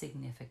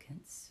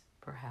insignificance,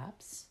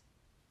 perhaps,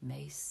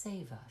 may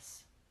save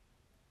us.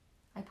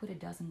 I put a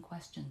dozen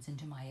questions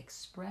into my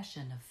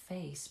expression of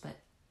face, but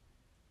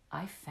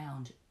I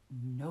found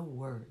no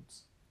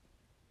words.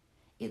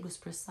 It was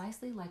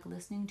precisely like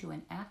listening to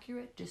an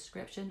accurate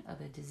description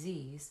of a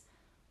disease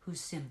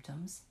whose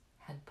symptoms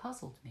had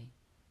puzzled me.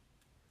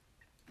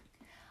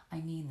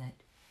 I mean that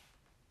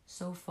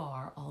so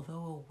far,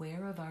 although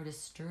aware of our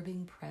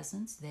disturbing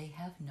presence, they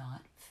have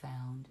not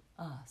found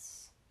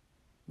us,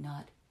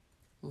 not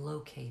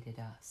located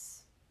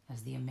us,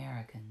 as the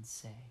Americans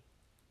say,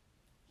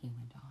 he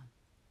went on.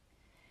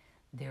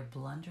 They're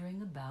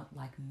blundering about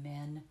like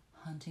men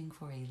hunting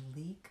for a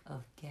leak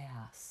of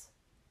gas.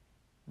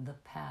 The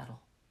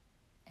paddle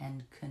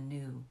and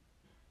canoe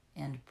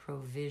and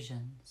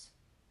provisions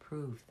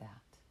prove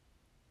that.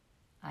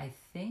 I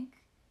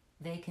think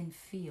they can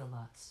feel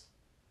us,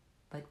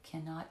 but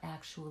cannot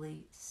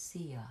actually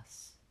see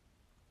us.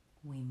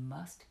 We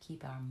must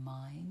keep our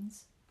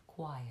minds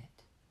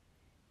quiet.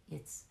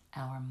 It's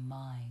our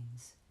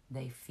minds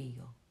they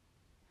feel.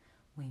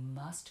 We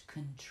must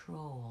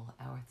control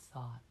our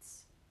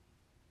thoughts,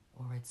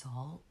 or it's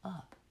all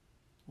up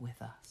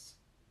with us.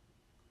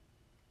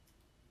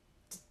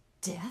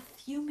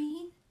 Death, you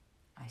mean?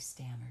 I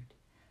stammered,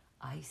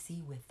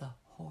 icy with the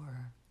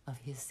horror of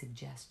his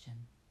suggestion.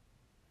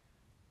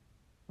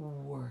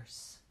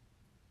 Worse,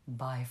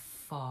 by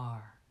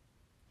far,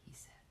 he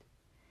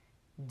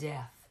said.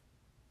 Death,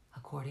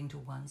 according to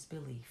one's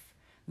belief,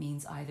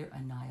 means either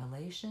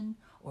annihilation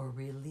or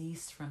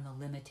release from the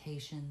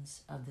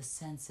limitations of the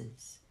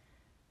senses,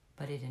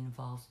 but it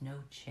involves no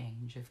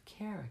change of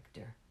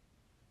character.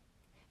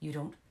 You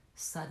don't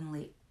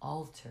suddenly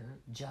alter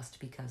just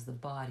because the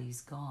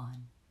body's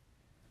gone.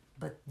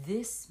 But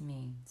this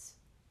means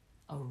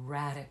a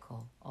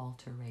radical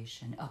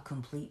alteration, a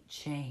complete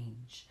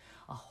change,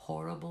 a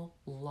horrible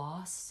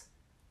loss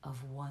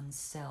of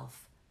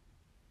oneself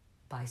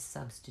by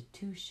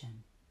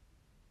substitution.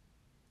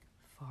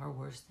 Far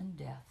worse than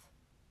death,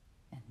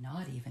 and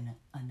not even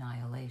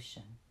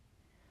annihilation.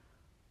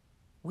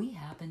 We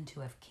happen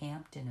to have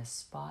camped in a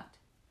spot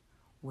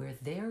where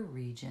their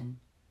region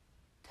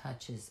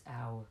touches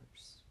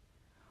ours,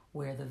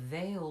 where the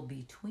veil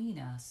between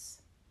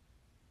us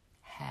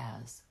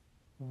has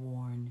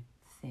worn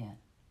thin.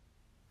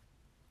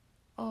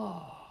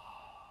 Oh,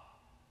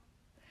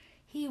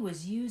 he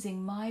was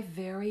using my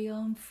very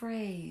own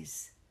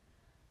phrase,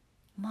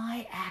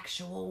 my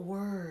actual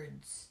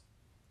words,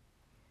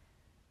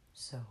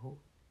 so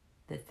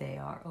that they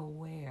are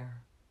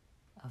aware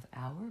of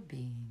our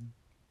being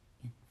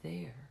in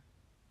their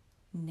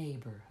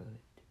neighborhood.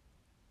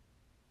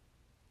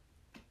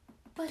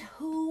 But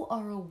who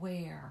are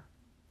aware?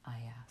 I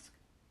asked.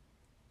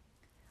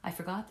 I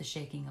forgot the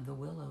shaking of the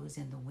willows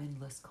in the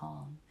windless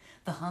calm,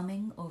 the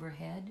humming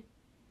overhead,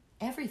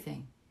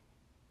 everything,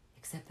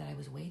 except that I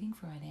was waiting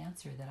for an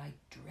answer that I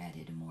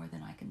dreaded more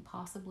than I can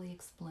possibly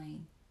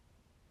explain.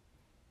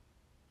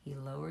 He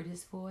lowered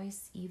his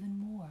voice even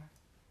more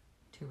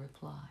to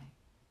reply,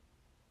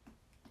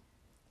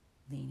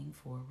 leaning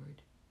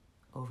forward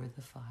over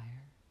the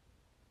fire,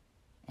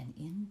 an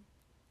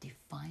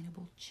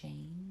indefinable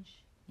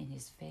change in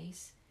his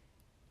face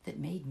that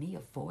made me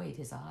avoid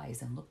his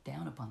eyes and look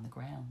down upon the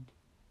ground.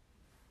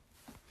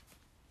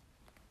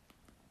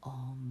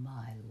 All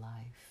my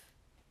life,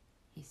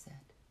 he said,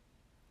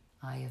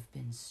 I have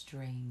been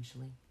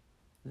strangely,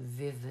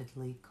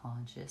 vividly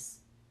conscious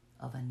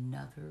of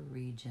another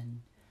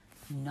region,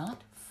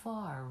 not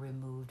far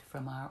removed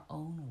from our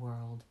own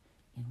world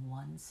in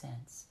one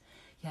sense,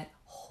 yet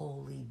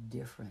wholly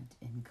different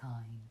in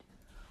kind,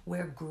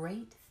 where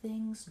great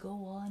things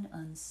go on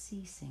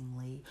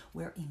unceasingly,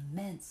 where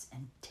immense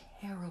and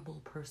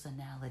terrible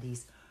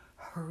personalities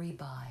hurry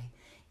by,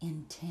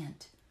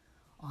 intent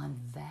on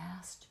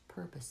vast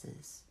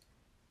purposes,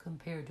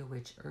 compared to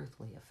which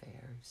earthly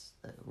affairs,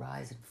 the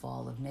rise and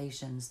fall of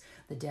nations,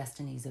 the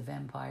destinies of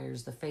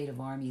empires, the fate of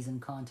armies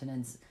and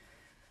continents,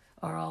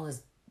 are all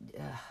as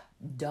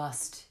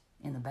dust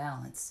in the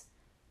balance.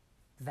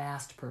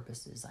 Vast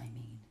purposes, I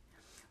mean,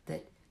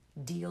 that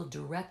deal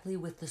directly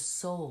with the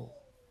soul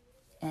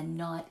and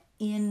not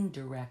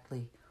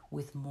indirectly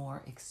with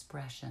more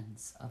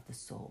expressions of the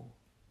soul.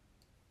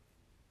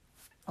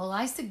 Well,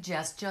 I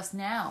suggest just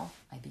now,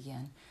 I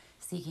began,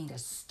 seeking to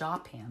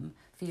stop him,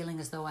 feeling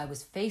as though I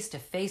was face to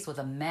face with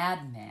a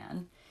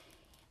madman.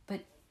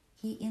 But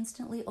he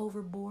instantly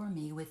overbore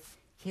me with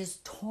his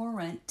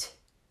torrent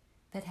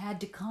that had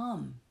to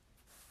come.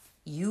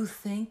 You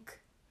think,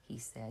 he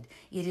said,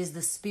 it is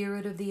the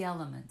spirit of the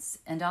elements,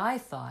 and I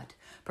thought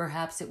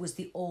perhaps it was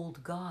the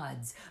old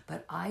gods,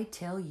 but I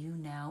tell you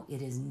now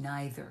it is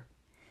neither.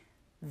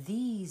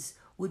 These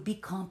would be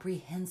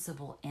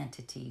comprehensible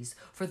entities,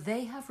 for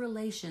they have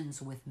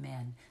relations with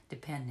men,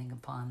 depending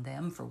upon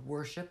them for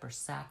worship or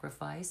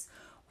sacrifice,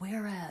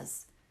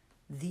 whereas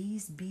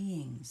these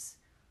beings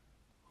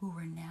who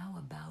are now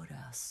about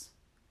us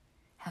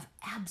have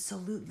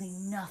absolutely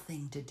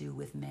nothing to do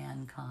with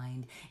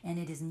mankind, and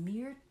it is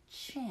mere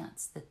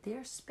chance that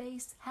their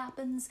space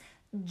happens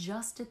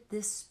just at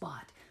this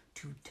spot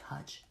to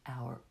touch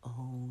our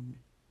own.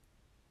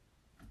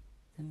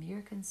 The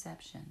mere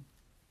conception,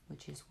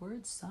 which his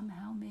words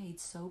somehow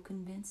made so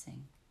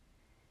convincing,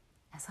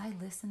 as I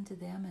listened to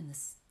them in the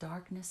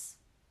darkness,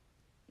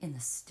 in the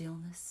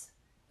stillness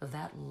of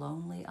that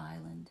lonely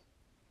island,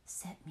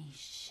 set me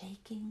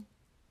shaking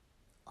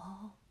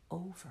all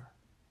over.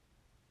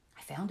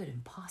 I found it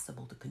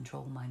impossible to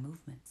control my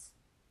movements.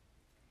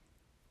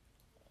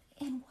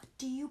 "And what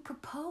do you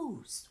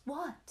propose?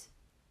 What?"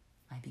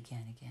 I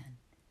began again.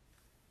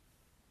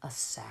 "A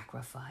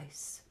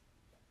sacrifice,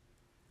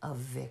 a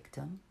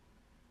victim.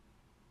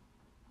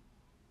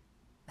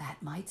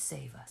 That might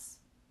save us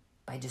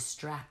by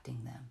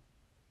distracting them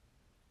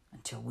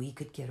until we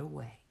could get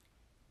away,"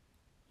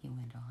 he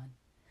went on,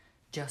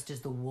 "just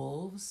as the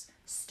wolves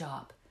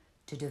stop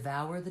to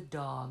devour the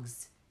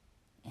dogs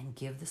and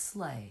give the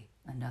sleigh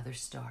another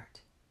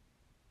start.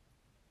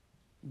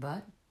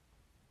 But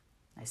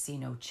I see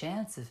no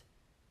chance of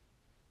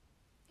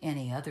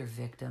any other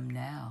victim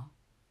now."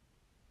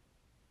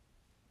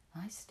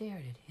 I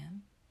stared at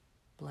him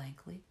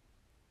blankly.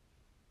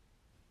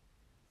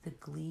 The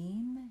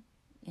gleam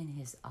in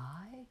his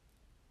eye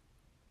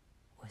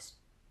was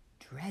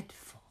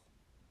dreadful.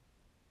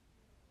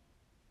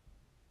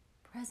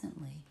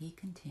 Presently, he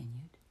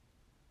continued,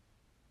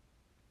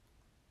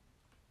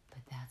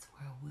 "But that's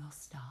where we'll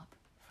stop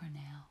for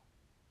now.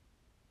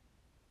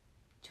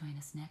 Join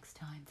us next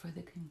time for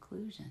the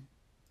conclusion."